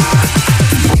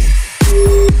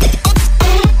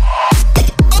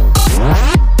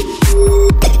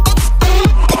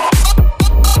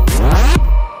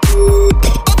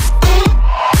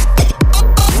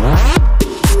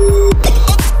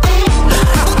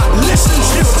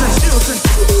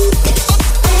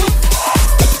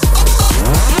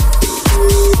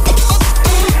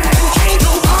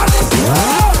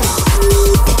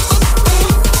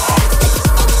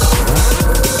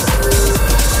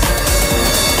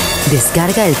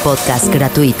 Descarga el podcast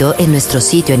gratuito en nuestro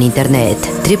sitio en internet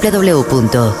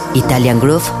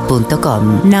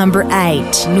www.italiangroove.com. Number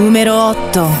 8, numero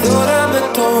 8.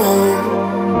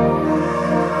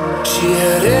 She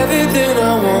had everything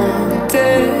I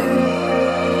wanted,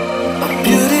 a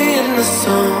beauty in the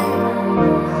sun.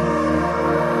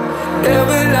 Yeah,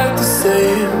 we like the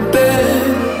same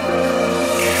bed.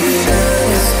 We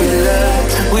danced, we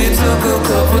laughed, we took a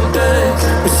couple days.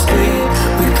 We screamed,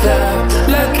 we clapped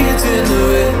like kids in the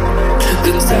rain.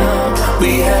 The time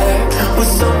we had was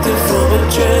something from a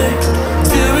dream.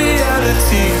 Till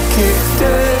reality kicked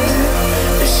in,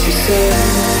 and she said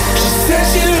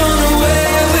she'd run away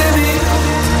with me.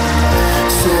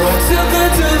 So I took her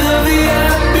to the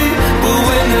VIP, but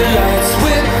when the lights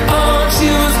went on, she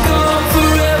was gone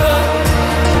forever.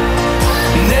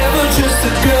 Never just a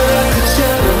girl like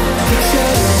Coachella.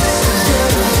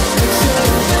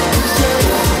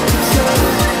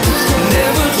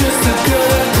 Never just a girl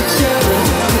like Coachella.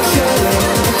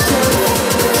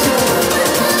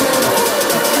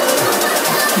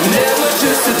 Never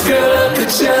just a girl like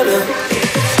Coachella.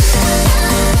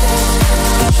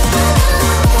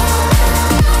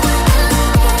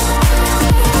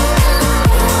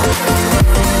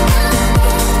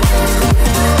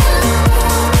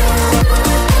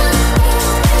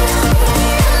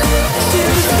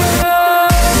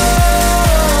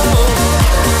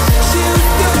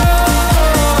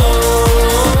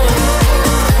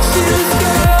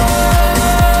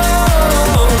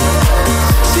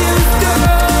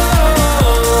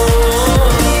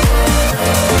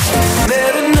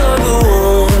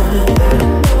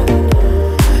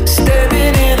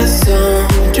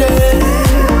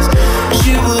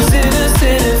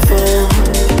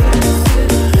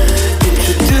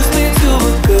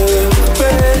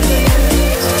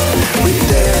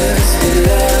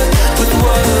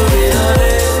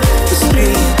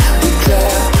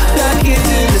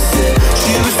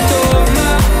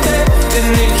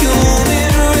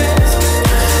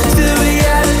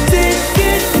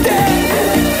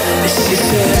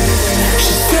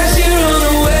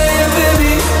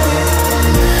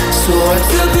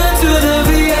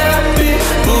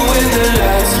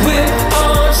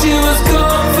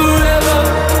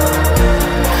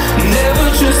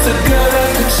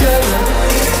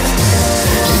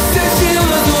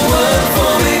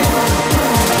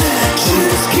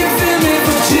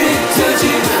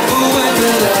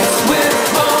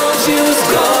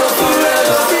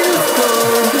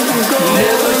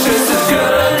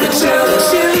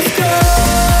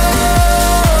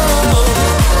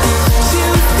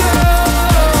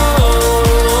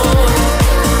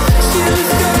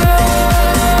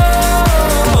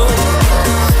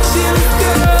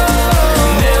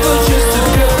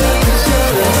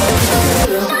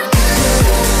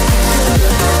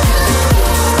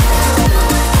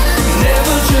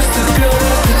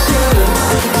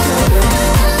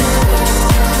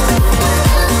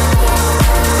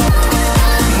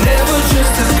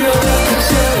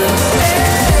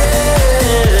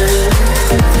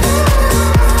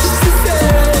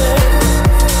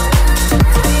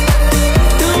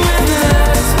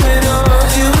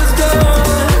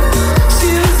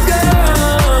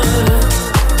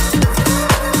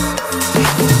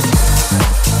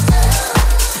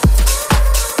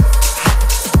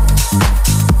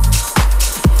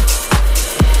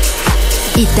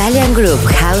 Italian Groove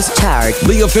House Chart.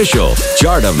 The official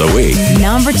chart of the week.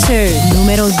 Number 2,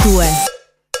 numero 2.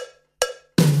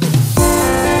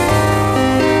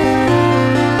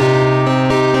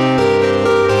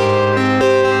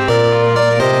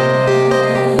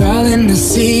 Darling, the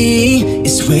sea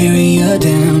is wearing you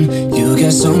down. You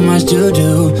got so much to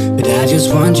do, but I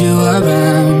just want you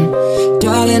around.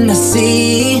 Darling, I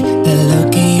see the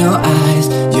look in your eyes.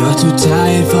 You're too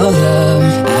tired for love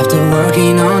after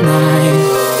working all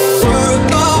night.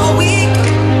 Work all week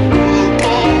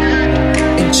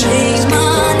and chase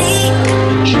money.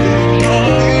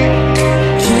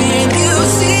 Can't you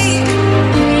see?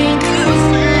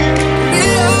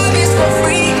 Real love is for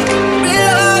free. Real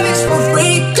love is for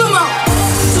free. Come on.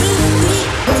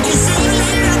 Won't you say a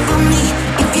little love for me?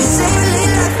 If you say a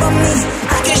little love for me,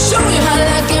 I can show you how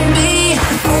love can be.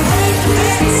 Oh, wait,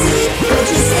 let's see. Won't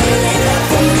you say a little love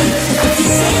for me? If you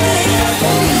say a little love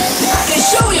for me, I can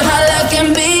show you how love can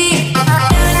be.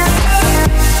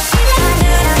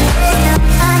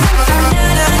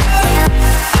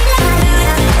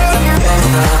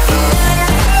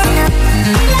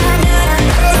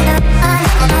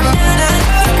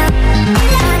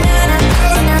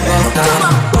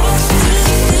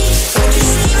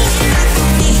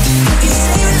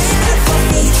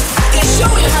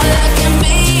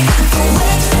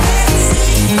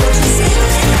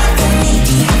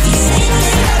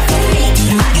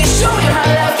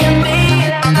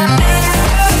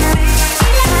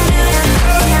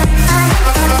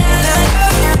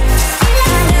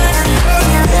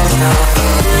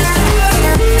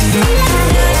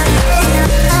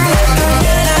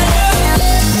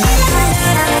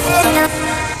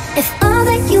 If all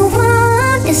that you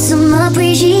want is some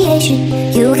appreciation,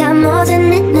 you got more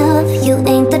than enough. You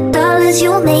ain't the dollars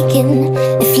you're making.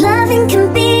 If loving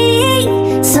can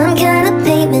be some kind of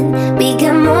payment, we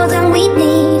got more than we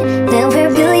need. Then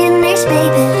we're billionaires,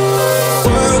 baby.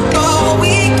 Work all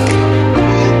week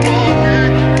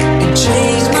and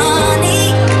chase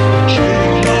money.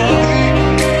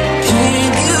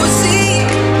 Can't you see?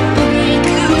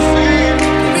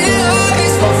 Real love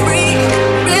is for free.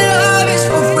 Real love is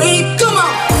for free. Come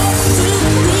on.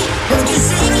 Won't you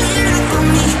say a little love for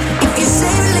me? If you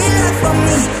say a little love for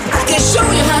me, I can show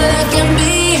you how love can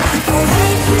be. Oh,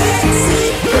 wait, let's see.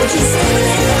 Won't you say a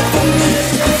little love for me?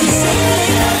 If you say a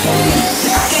little love for me,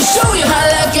 I can show you how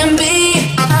love can be.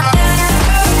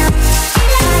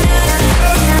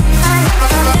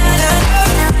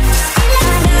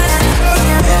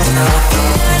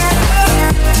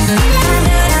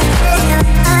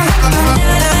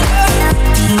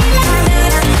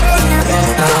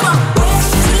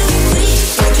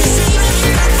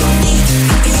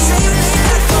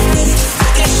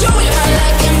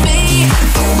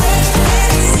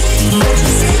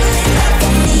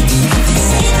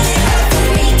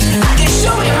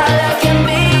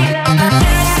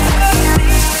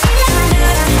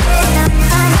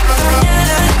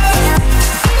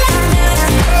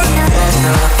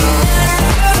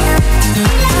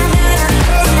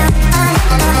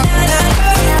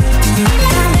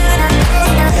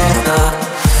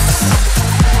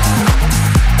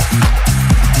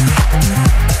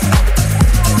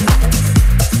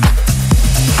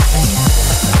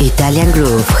 Italian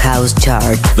Groove House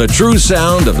Chart. The true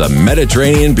sound of the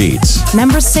Mediterranean beats.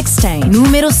 Number 16,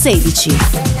 numero 16.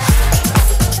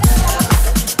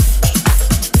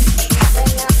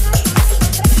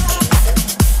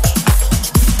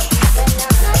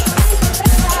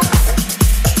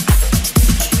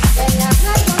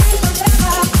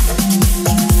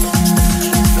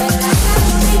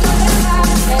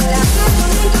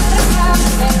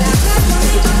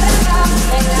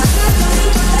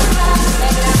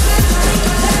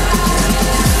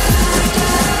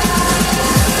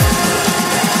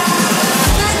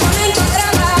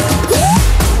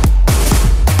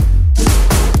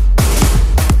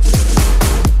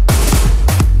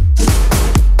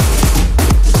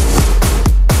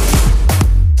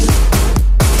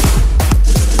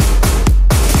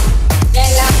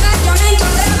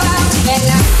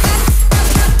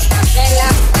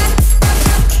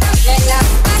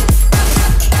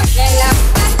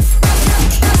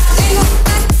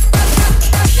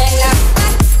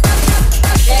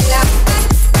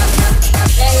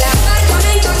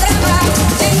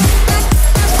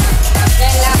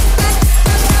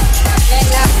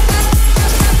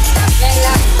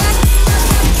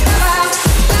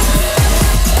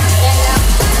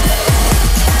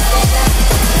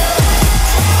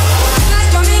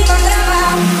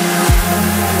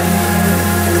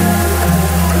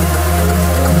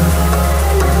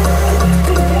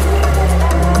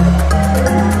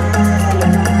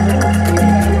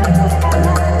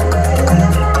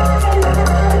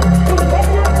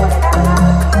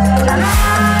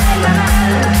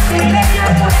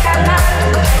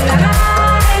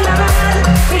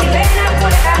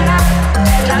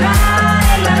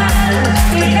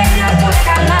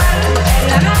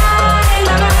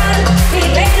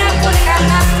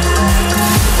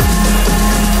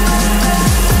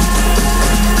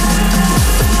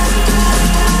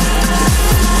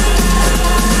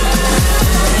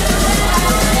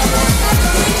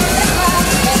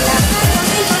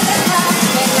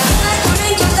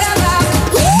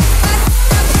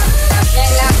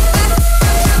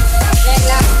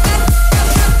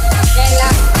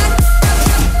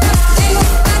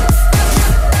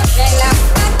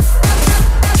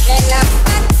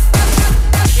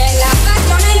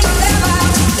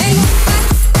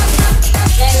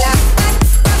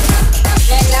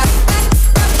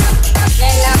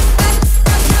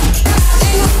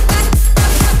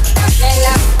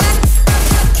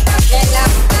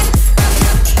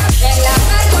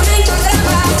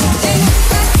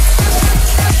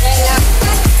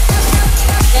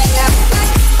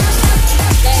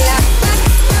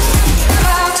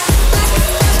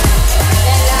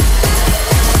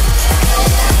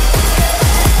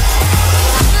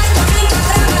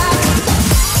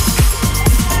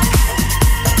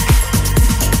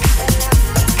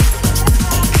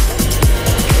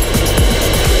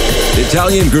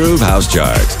 Italian Groove House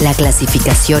Chart. La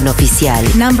clasificación oficial.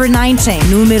 Number 19,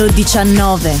 numero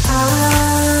 19.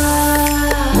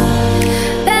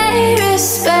 Pay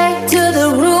respect to the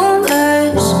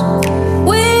rumors.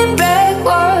 We break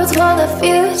words for the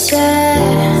future.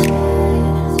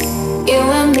 You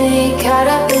and me caught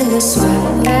up in this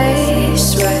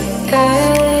race,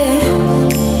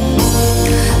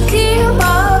 keep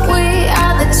up, we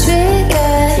are the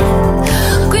trigger.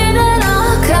 Grinning,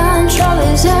 our control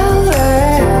is over.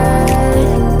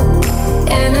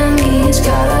 Enemies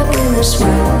caught up in this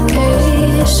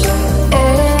race.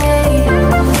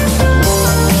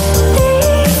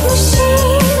 These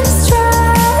machines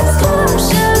try to push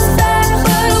us back,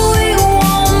 but we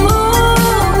won't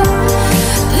move.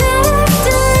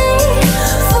 Victory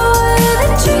for the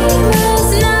dreamers,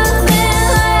 nothing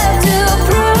left to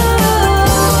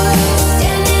prove.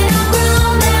 Standing our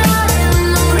ground out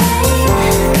in the rain.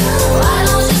 Why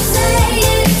don't you say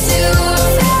it to our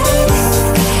face?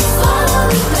 Follow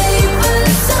the paper,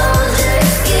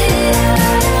 soldiers, get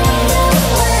out of the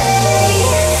way.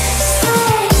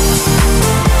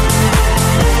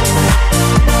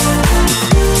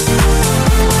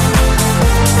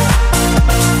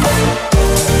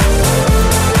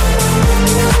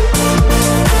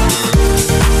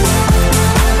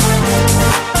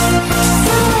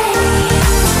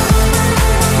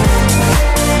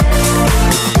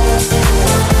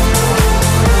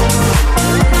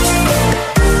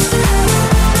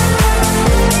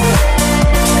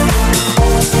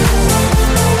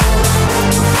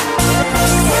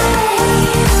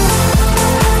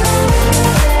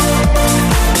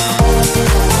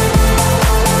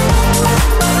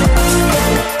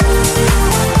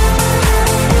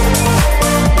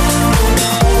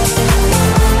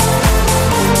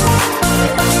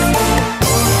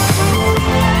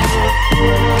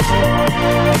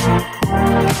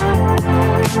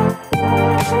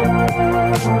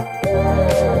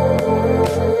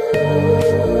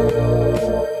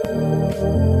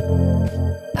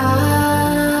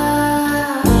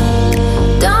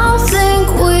 Don't think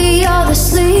we are the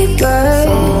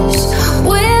sleepers.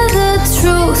 We're the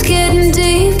truth getting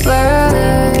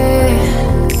deeper.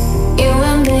 You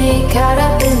and me caught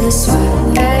up in this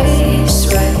race.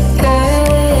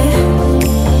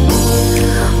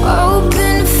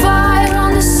 Open fire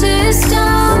on the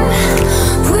system.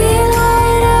 We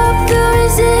light up the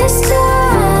resistance.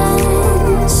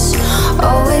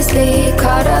 Always be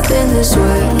caught up in this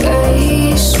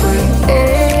race.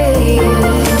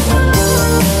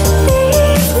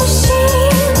 These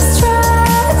machines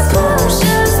try to push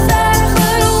us back,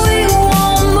 but we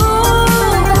won't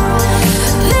move.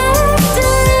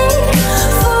 Victory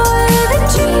for the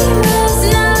dreamers,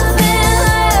 nothing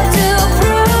left to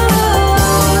prove.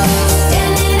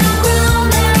 Standing our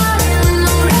ground out in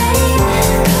the rain.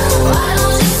 Why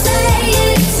don't you say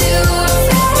it to our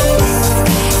face?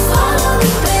 Follow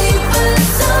the paper,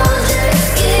 soldiers,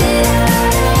 get out of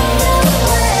the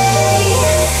way.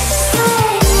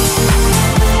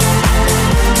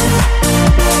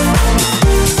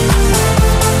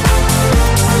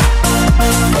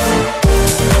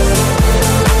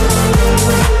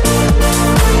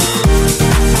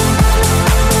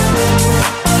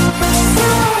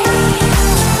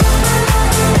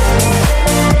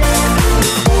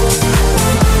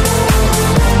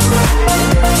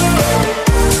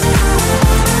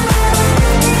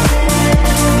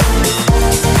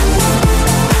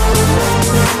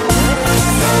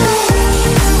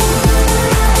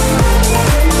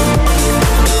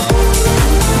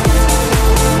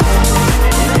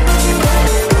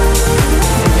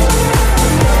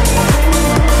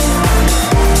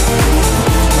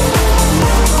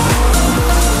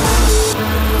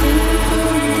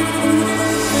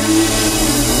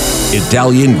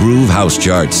 Italian Groove House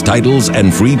Charts, titles,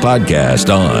 and free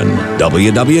podcast on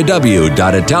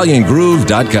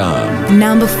www.italiangroove.com.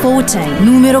 Number 14,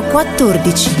 numero 14.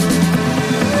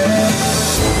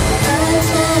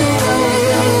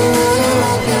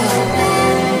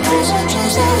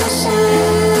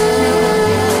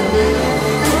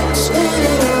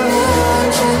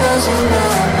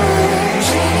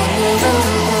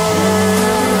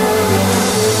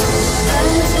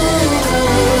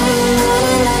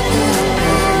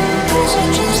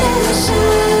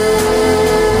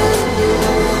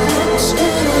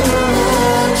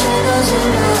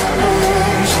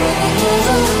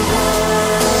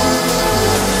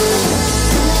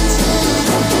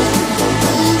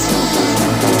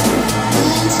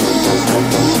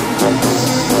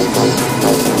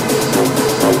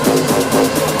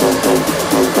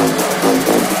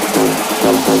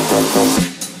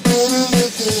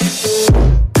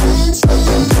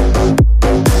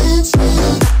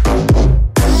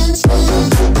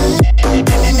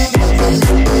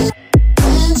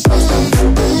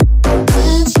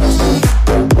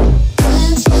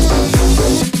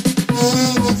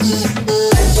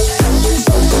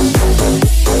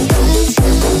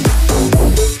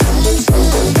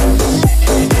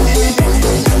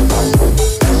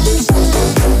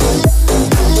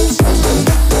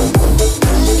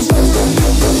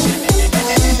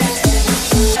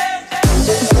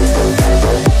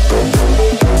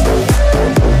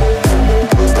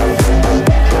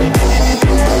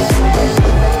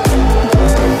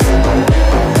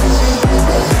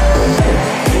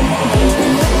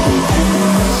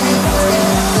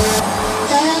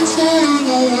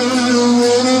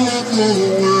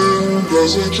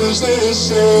 as they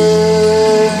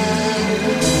say.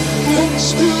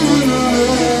 Let's do it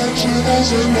electric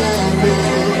as a number,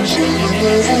 change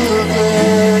the day.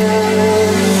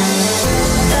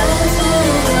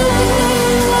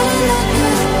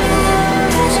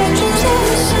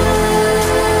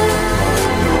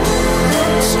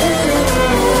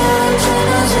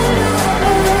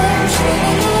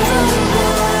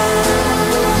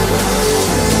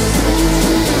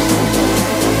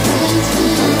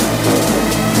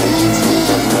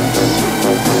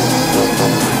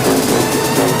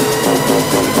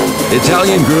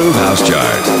 Italian Groove House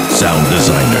Chart. Sound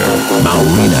designer,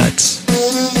 Maurinax.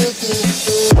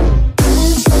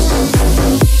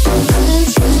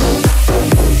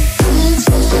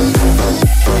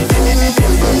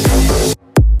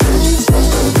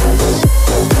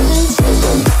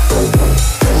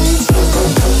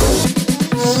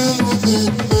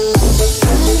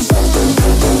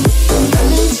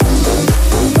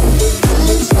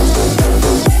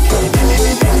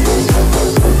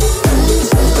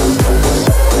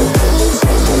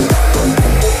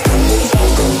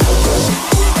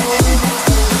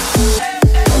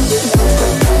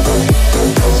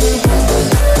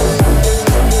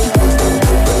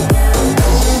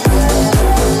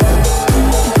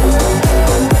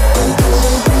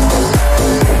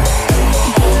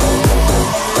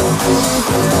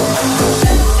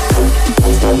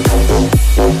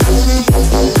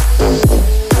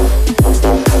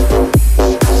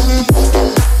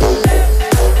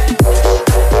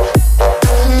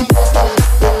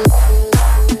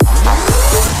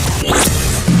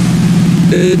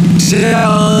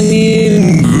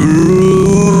 Italian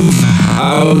Groove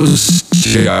House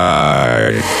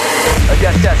Chart.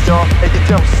 Yes, yes, y'all, if you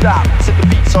don't stop, to the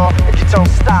beats, y'all, if you don't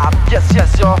stop. Yes,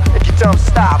 yes, y'all, if you don't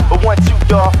stop. 1, 2,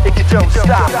 y'all, if you don't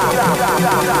stop.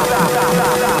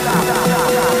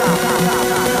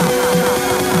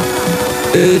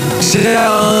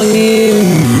 Italian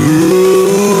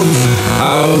Groove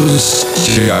House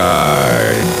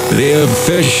Chart. The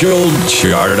official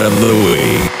chart of the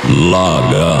week.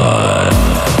 Log on.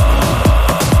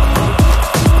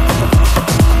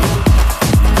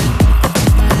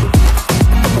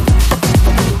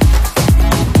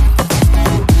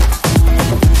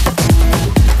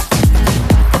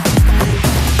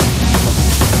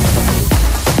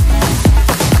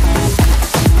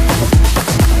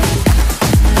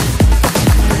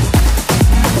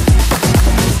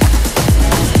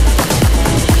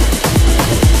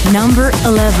 Number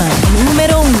 11,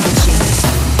 numero 11.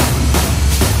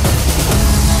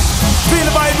 Feel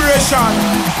the vibration.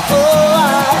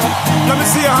 Let me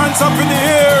see your hands up in the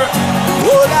air.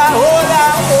 Hola, hola,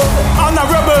 oh.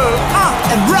 Honorable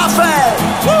and Raphael.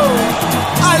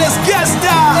 Alles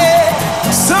Gäste.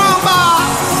 Samba.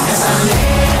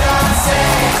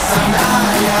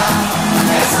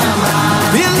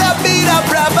 Feel the beat of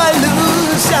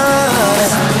revolution.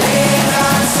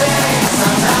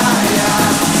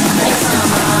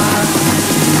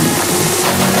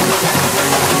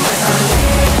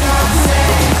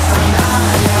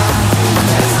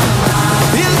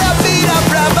 Feel the beat of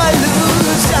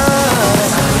revolution.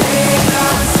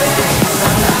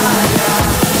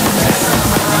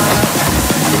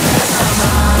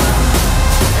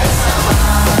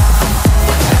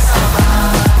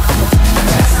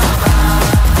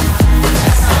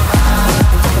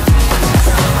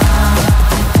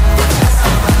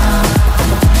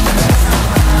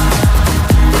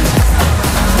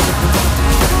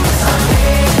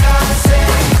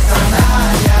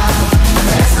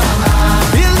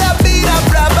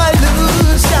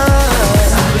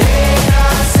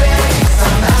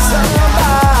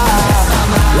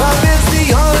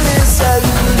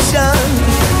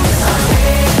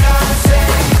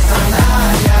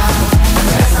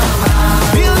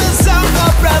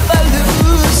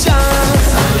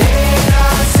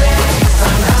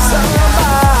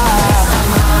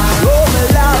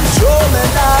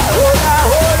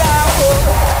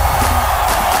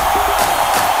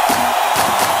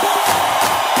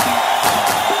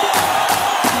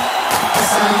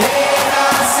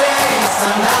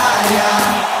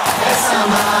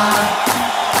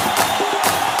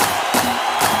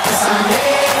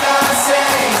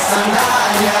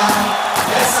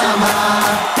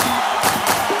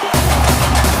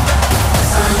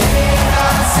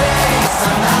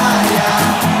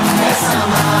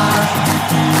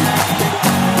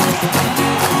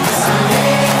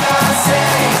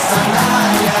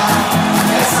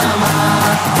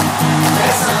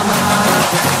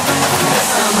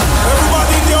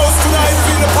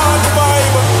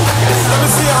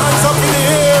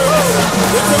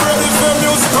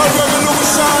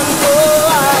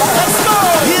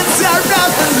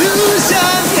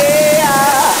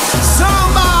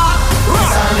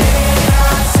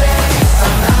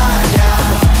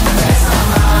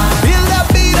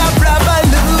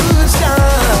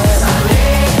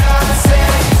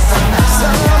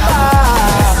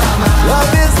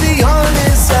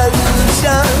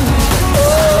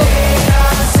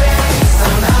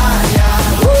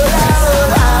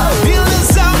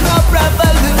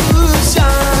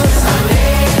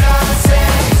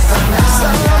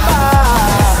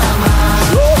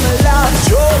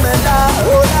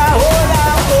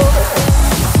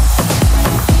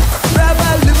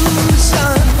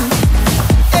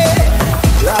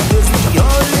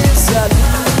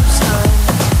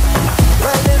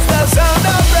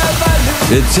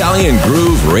 Italian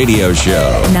Groove Radio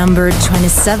Show. Number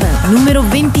 27, numero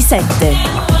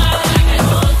 27.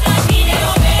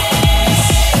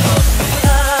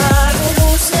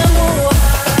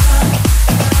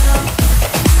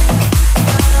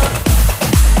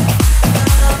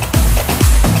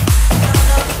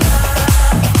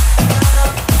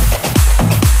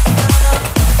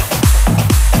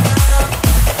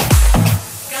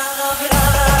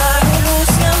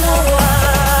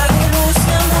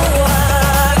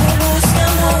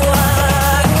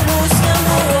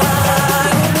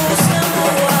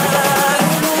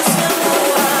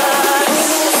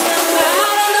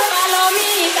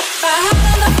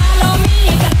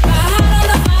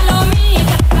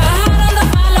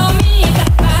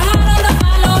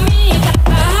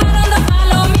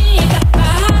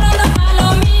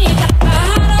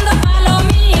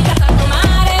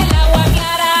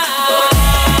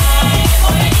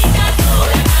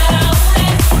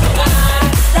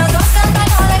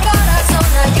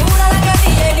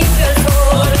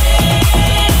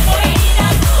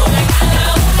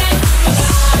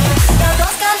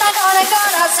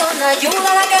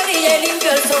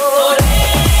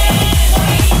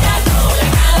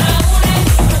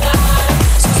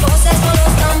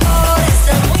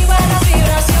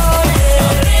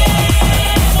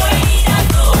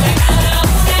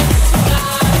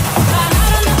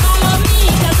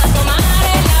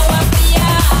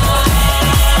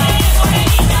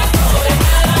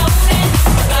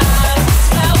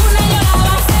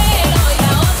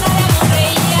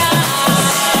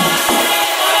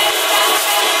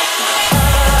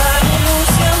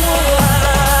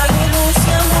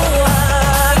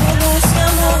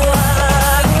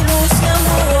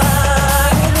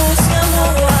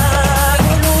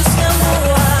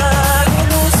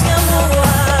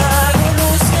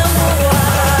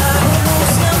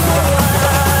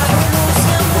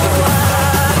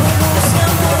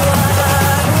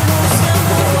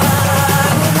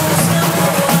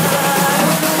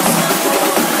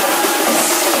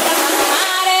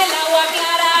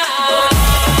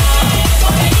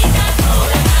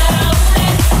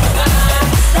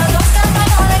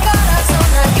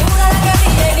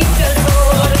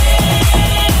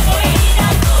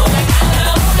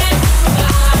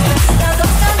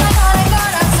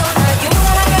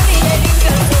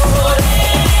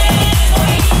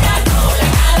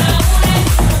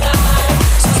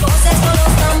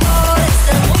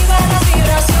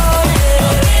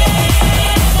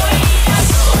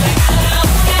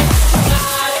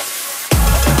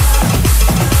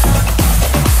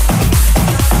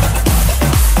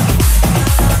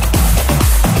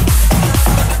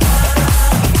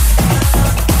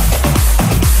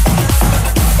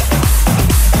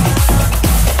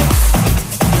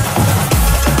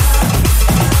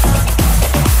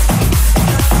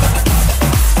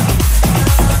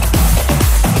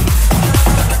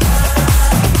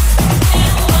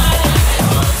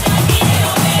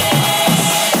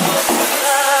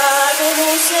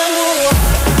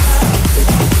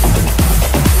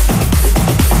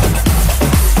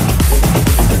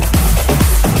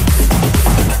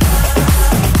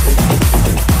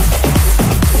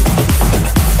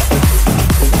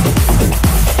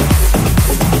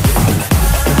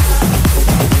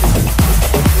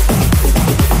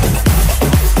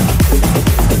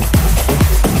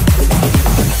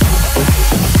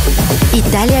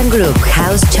 Italian Groove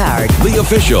House Chart. The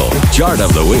official chart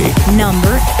of the week.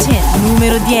 Number 10,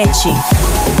 numero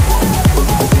 10.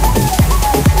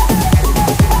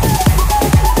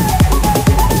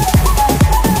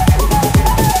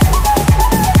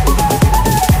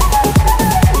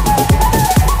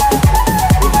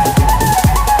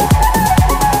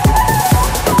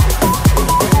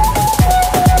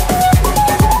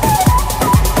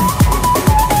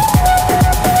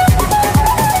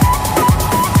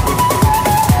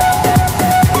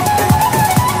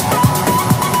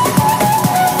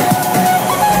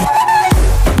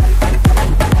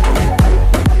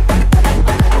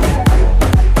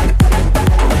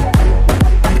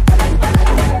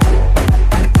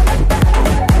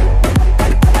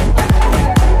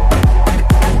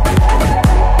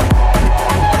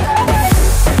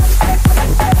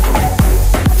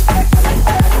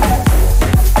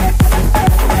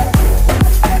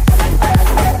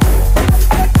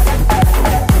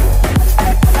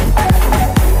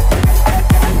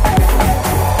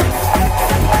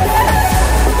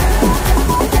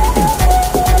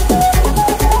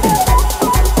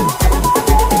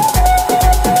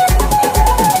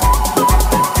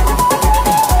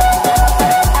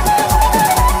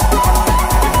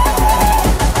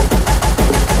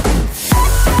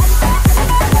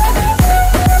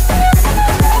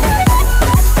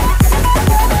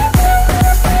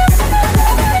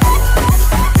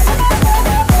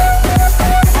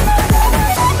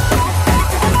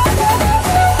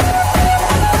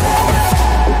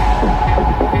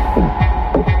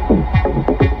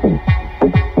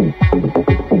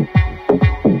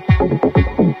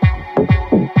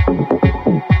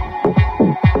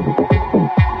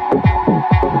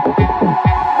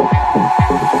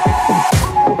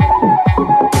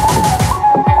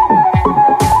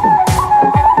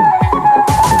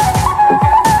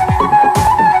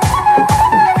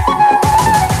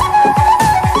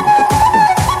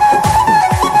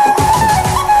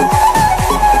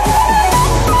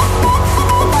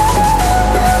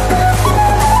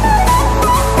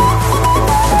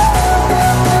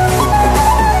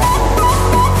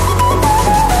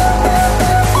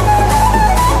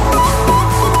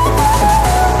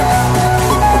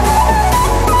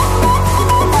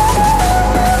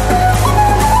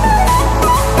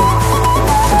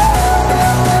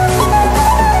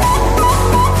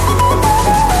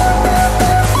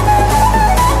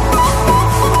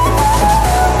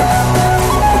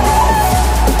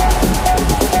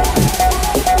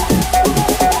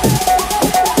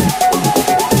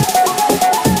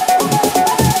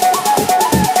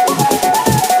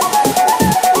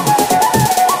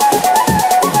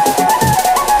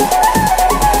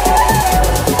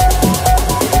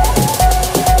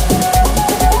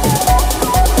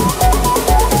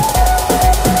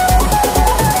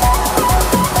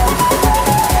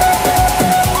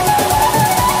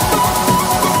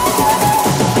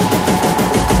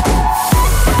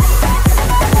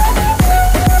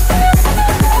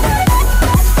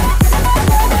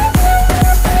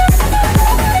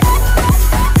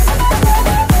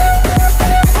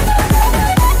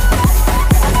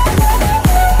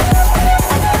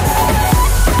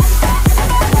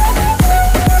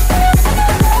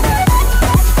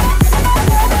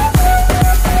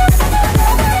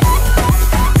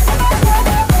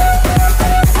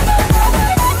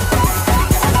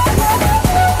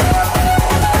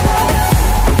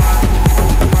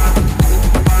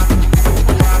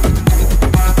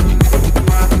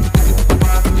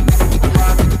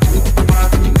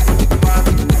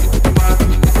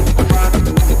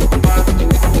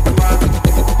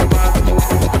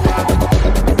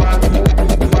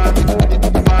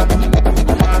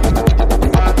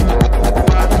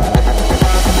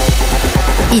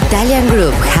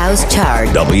 House Chart.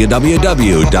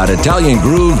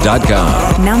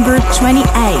 www.italiangroove.com. Number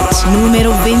 28,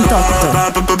 numero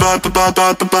 28.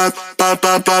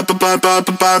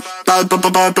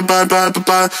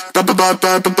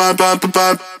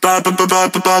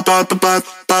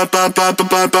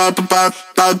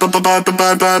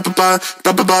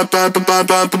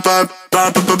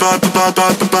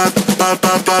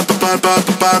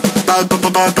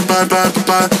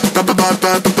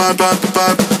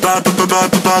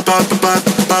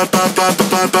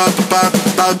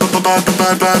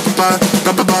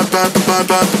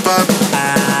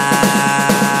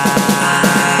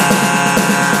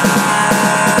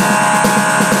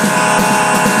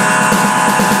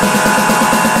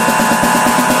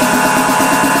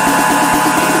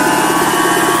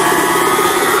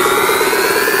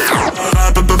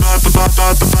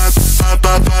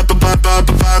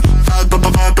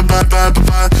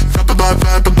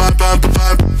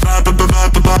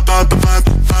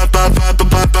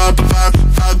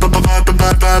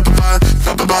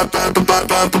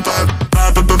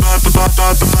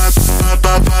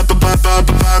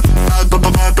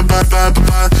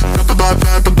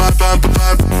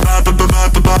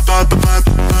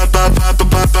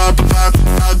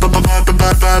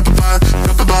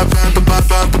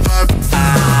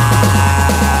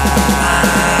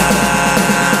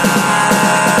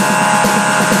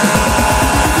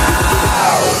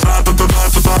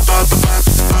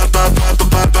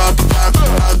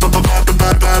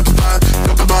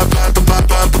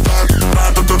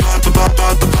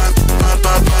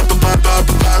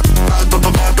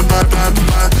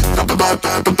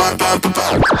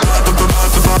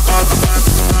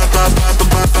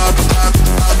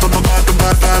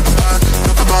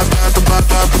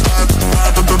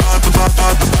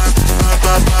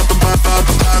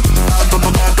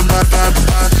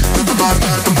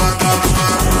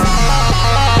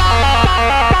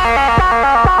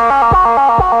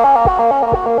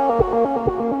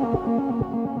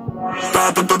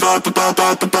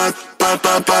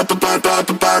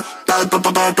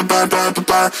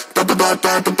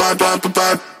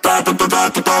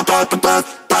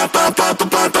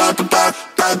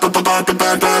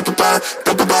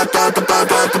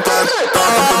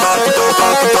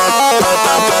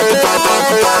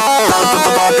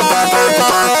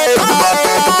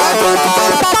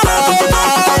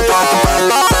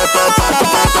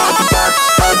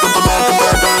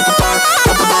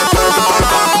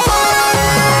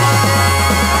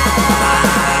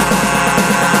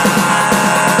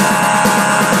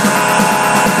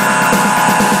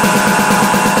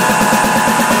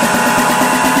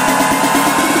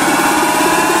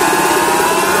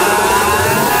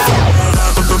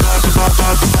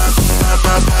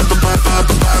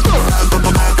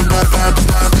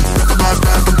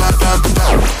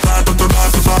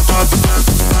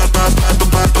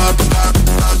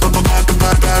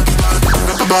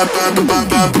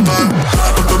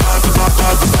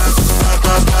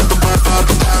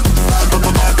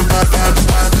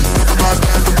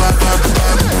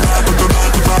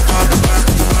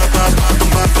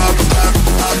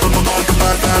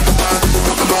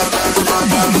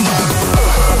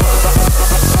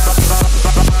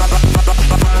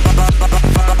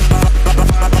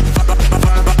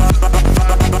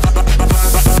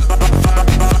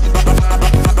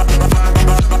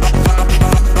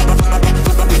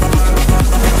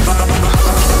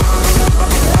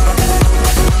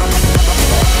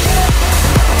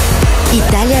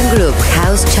 Italian Groove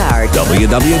House Chart.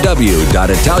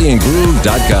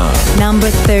 www.italiangroove.com. Number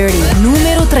 30,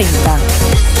 numero 30.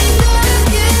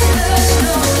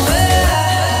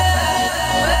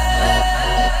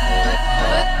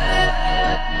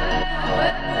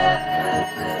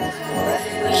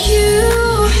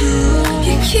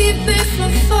 You keep me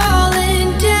from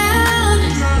falling down,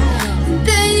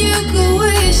 then you go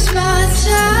waste my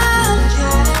time,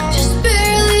 just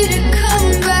barely to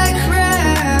come back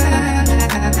round.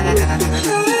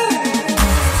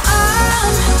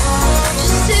 I'm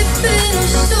just sipping on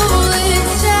stolen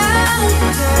time.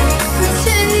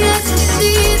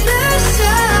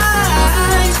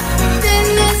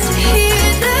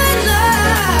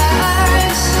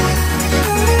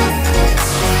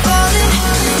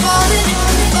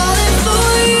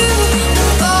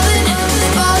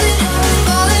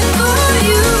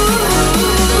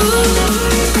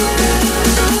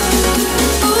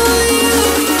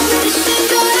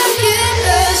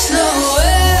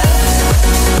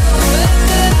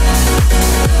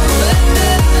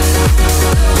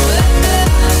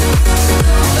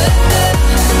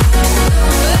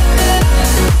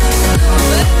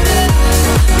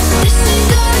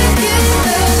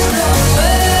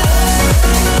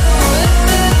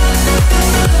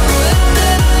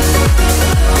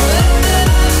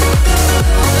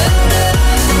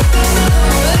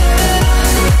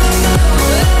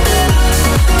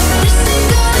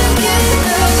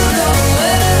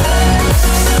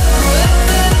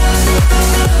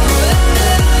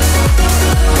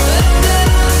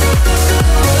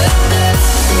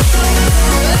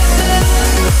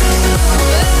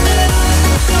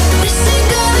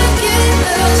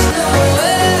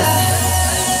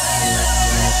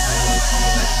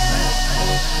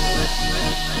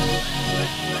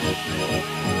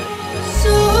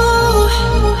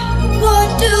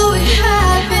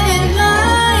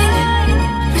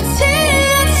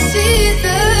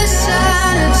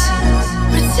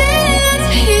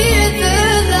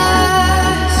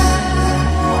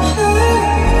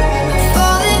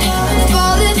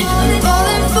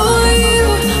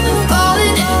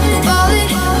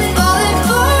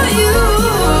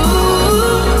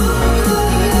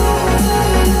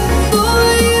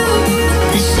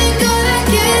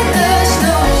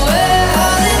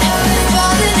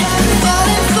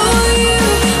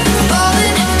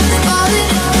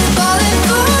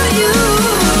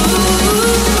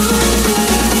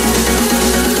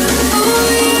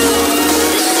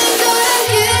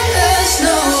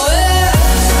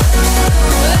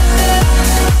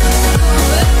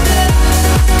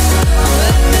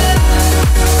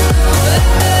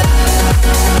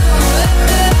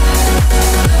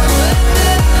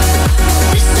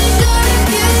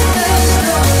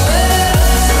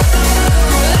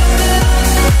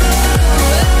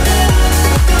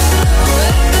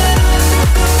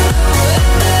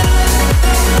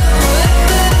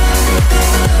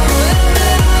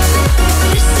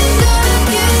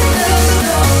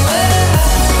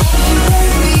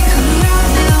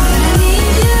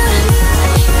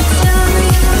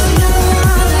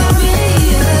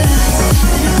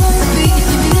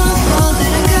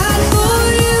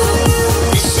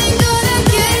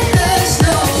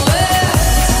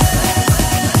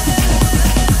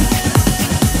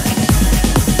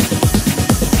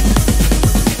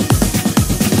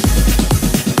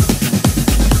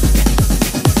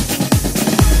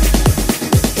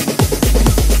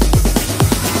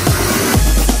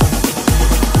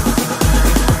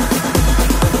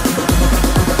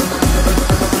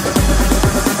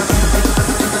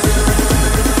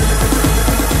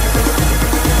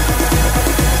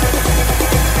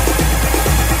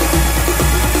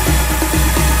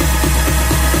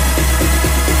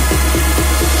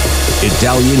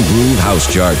 Italian Groove House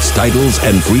Charts, titles,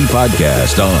 and free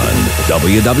podcast on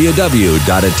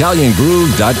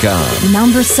www.italiangroove.com.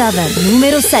 Number 7,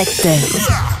 numero 7.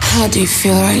 How do you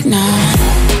feel right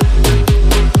now?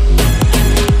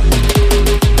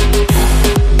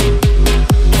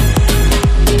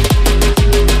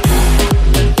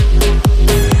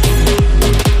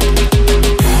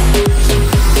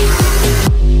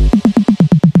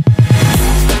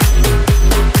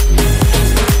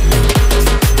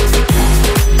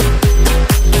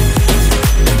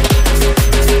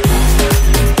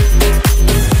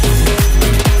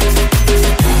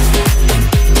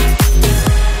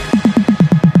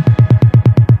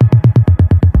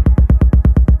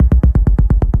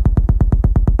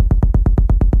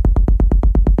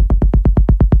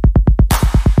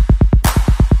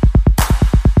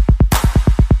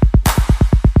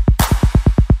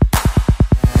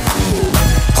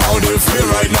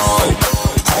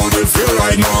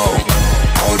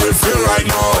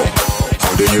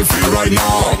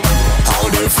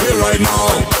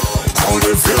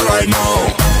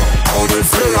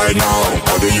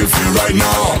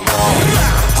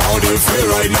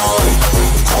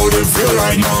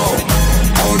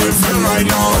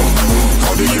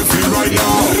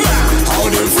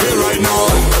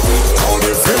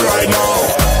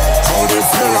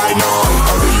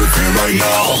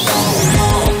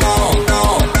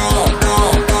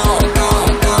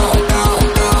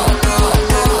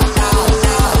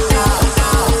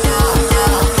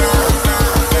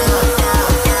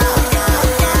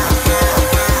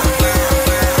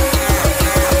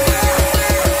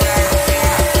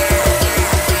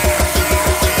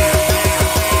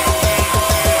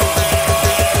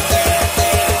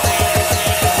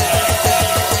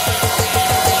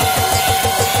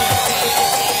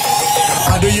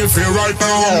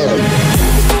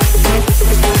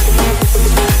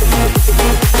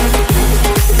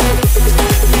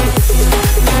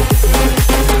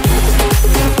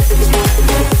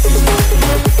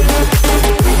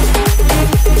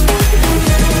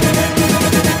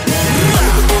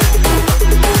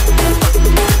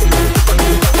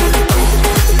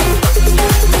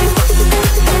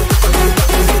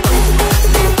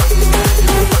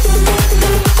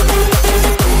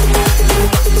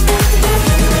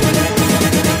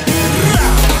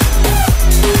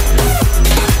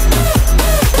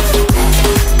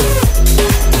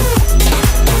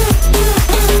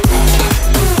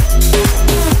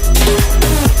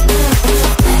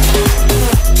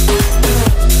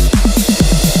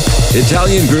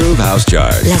 Italian Groove House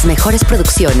Chart. Las mejores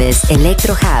producciones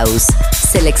Electro House,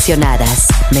 seleccionadas,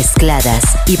 mezcladas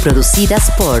y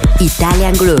producidas por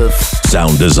Italian Groove.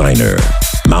 Sound designer,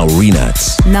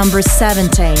 Maurinats. Number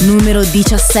 17, numero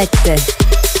 17.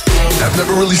 I've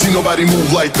never really seen nobody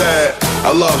move like that.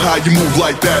 I love how you move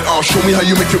like that. Oh, show me how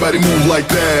you make your body move like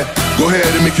that. Go ahead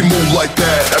and make it move like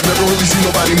that. I've never really seen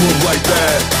nobody move like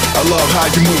that. I love how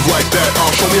you move like that.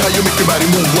 Oh, show me how you make your body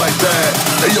move like that.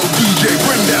 Hey yo, DJ,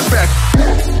 bring that back.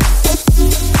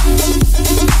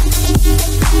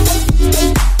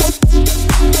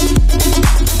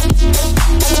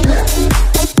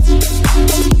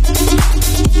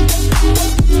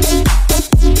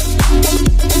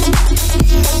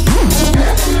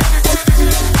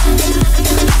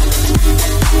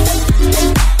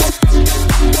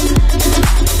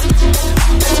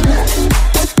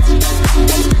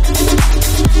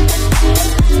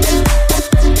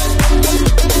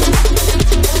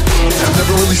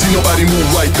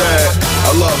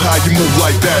 You move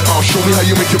like that. Oh, show me how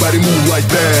you make your body move like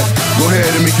that. Go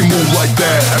ahead and make it move like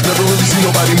that. I've never really seen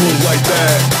nobody move like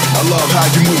that. I love how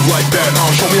you move like that. Oh,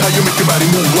 show me how you make your body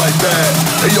move like that.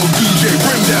 Hey yo, DJ,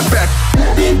 bring that back.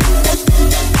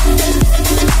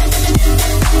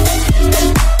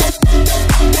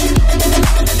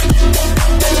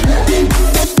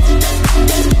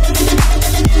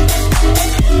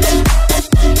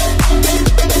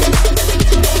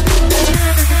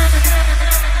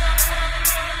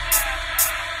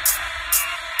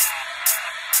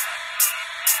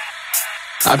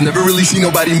 I've never really seen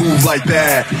nobody move like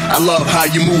that. I love how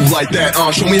you move like that.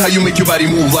 Show me how you make your body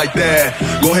move like that.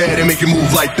 Go ahead and make it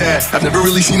move like that. I've never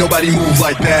really seen nobody move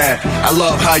like that. I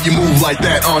love how you move like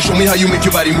that. Show me how you make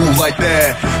your body move like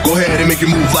that. Go ahead and make it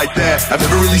move like that. I've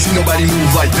never really seen nobody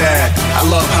move like that. I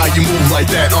love how you move like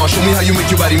that. Show me how you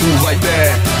make your body move like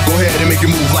that. Go ahead and make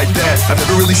it move like that. I've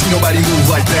never really seen nobody move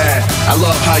like that. I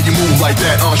love how you move like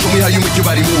that. Show me how you make your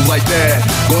body move like that.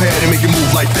 Go ahead and make it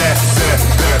move like that.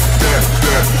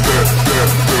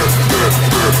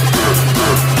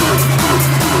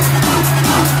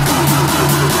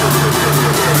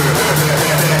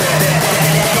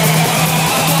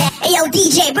 Hey yo,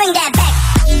 DJ, bring that back.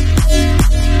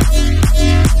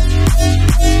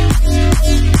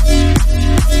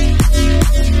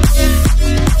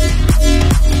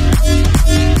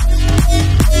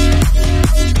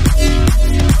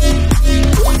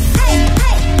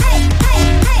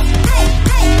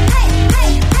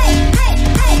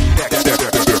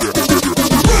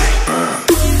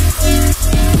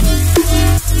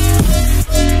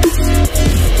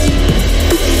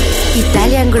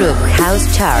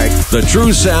 House Chart. The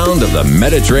true sound of the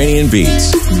Mediterranean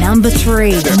beats. Number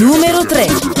 3, numero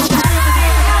 3.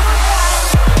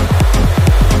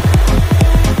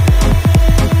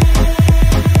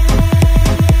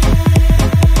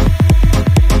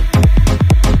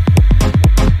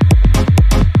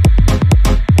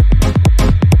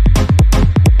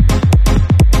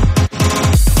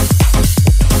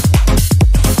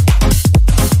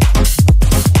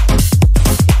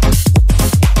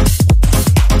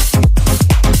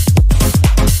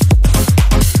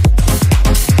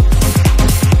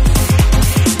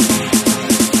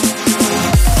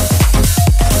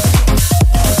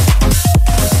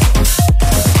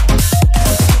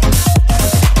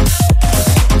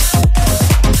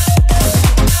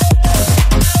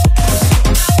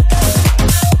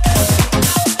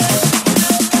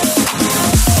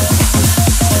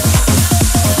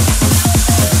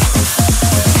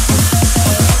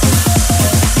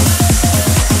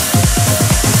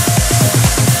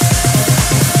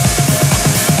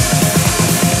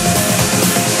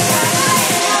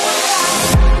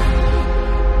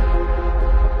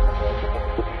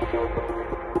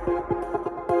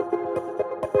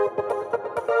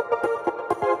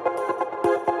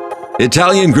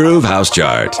 Italian Groove House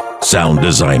Chart. Sound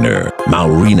designer,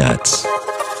 Maurinats.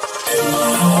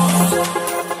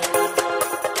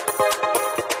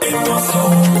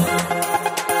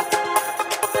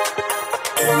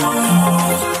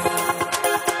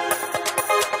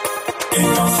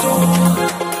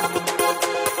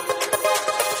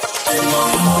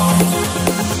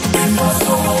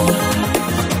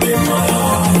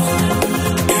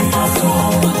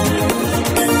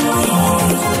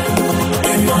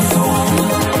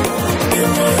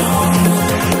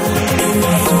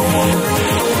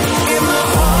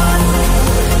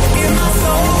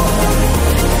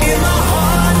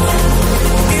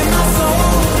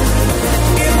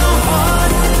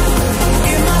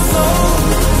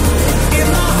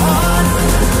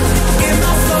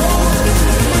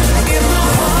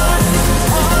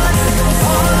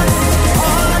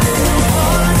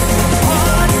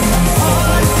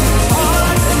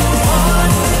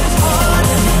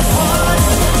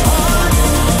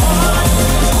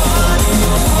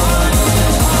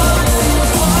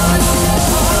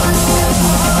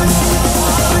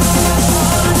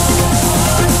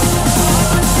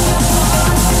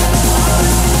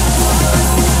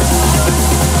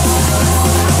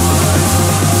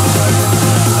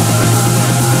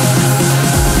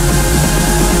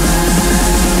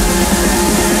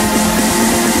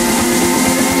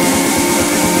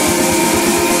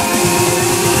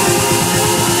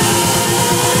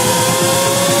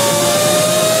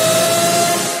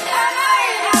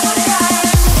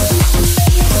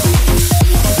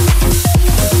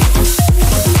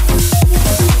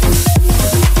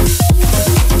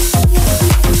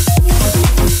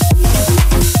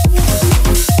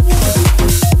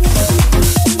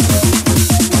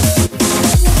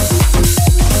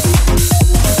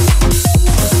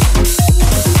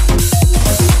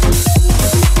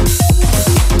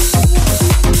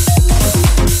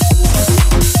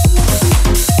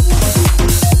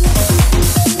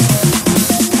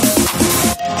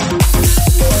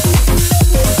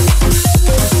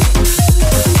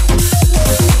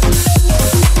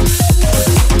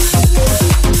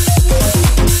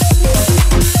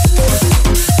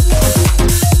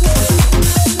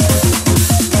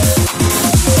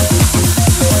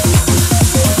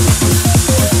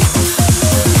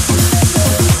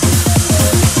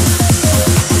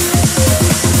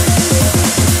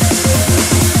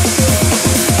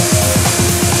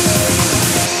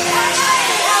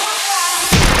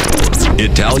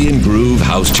 Italian Groove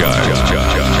House Chart.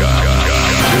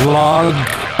 Log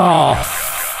off.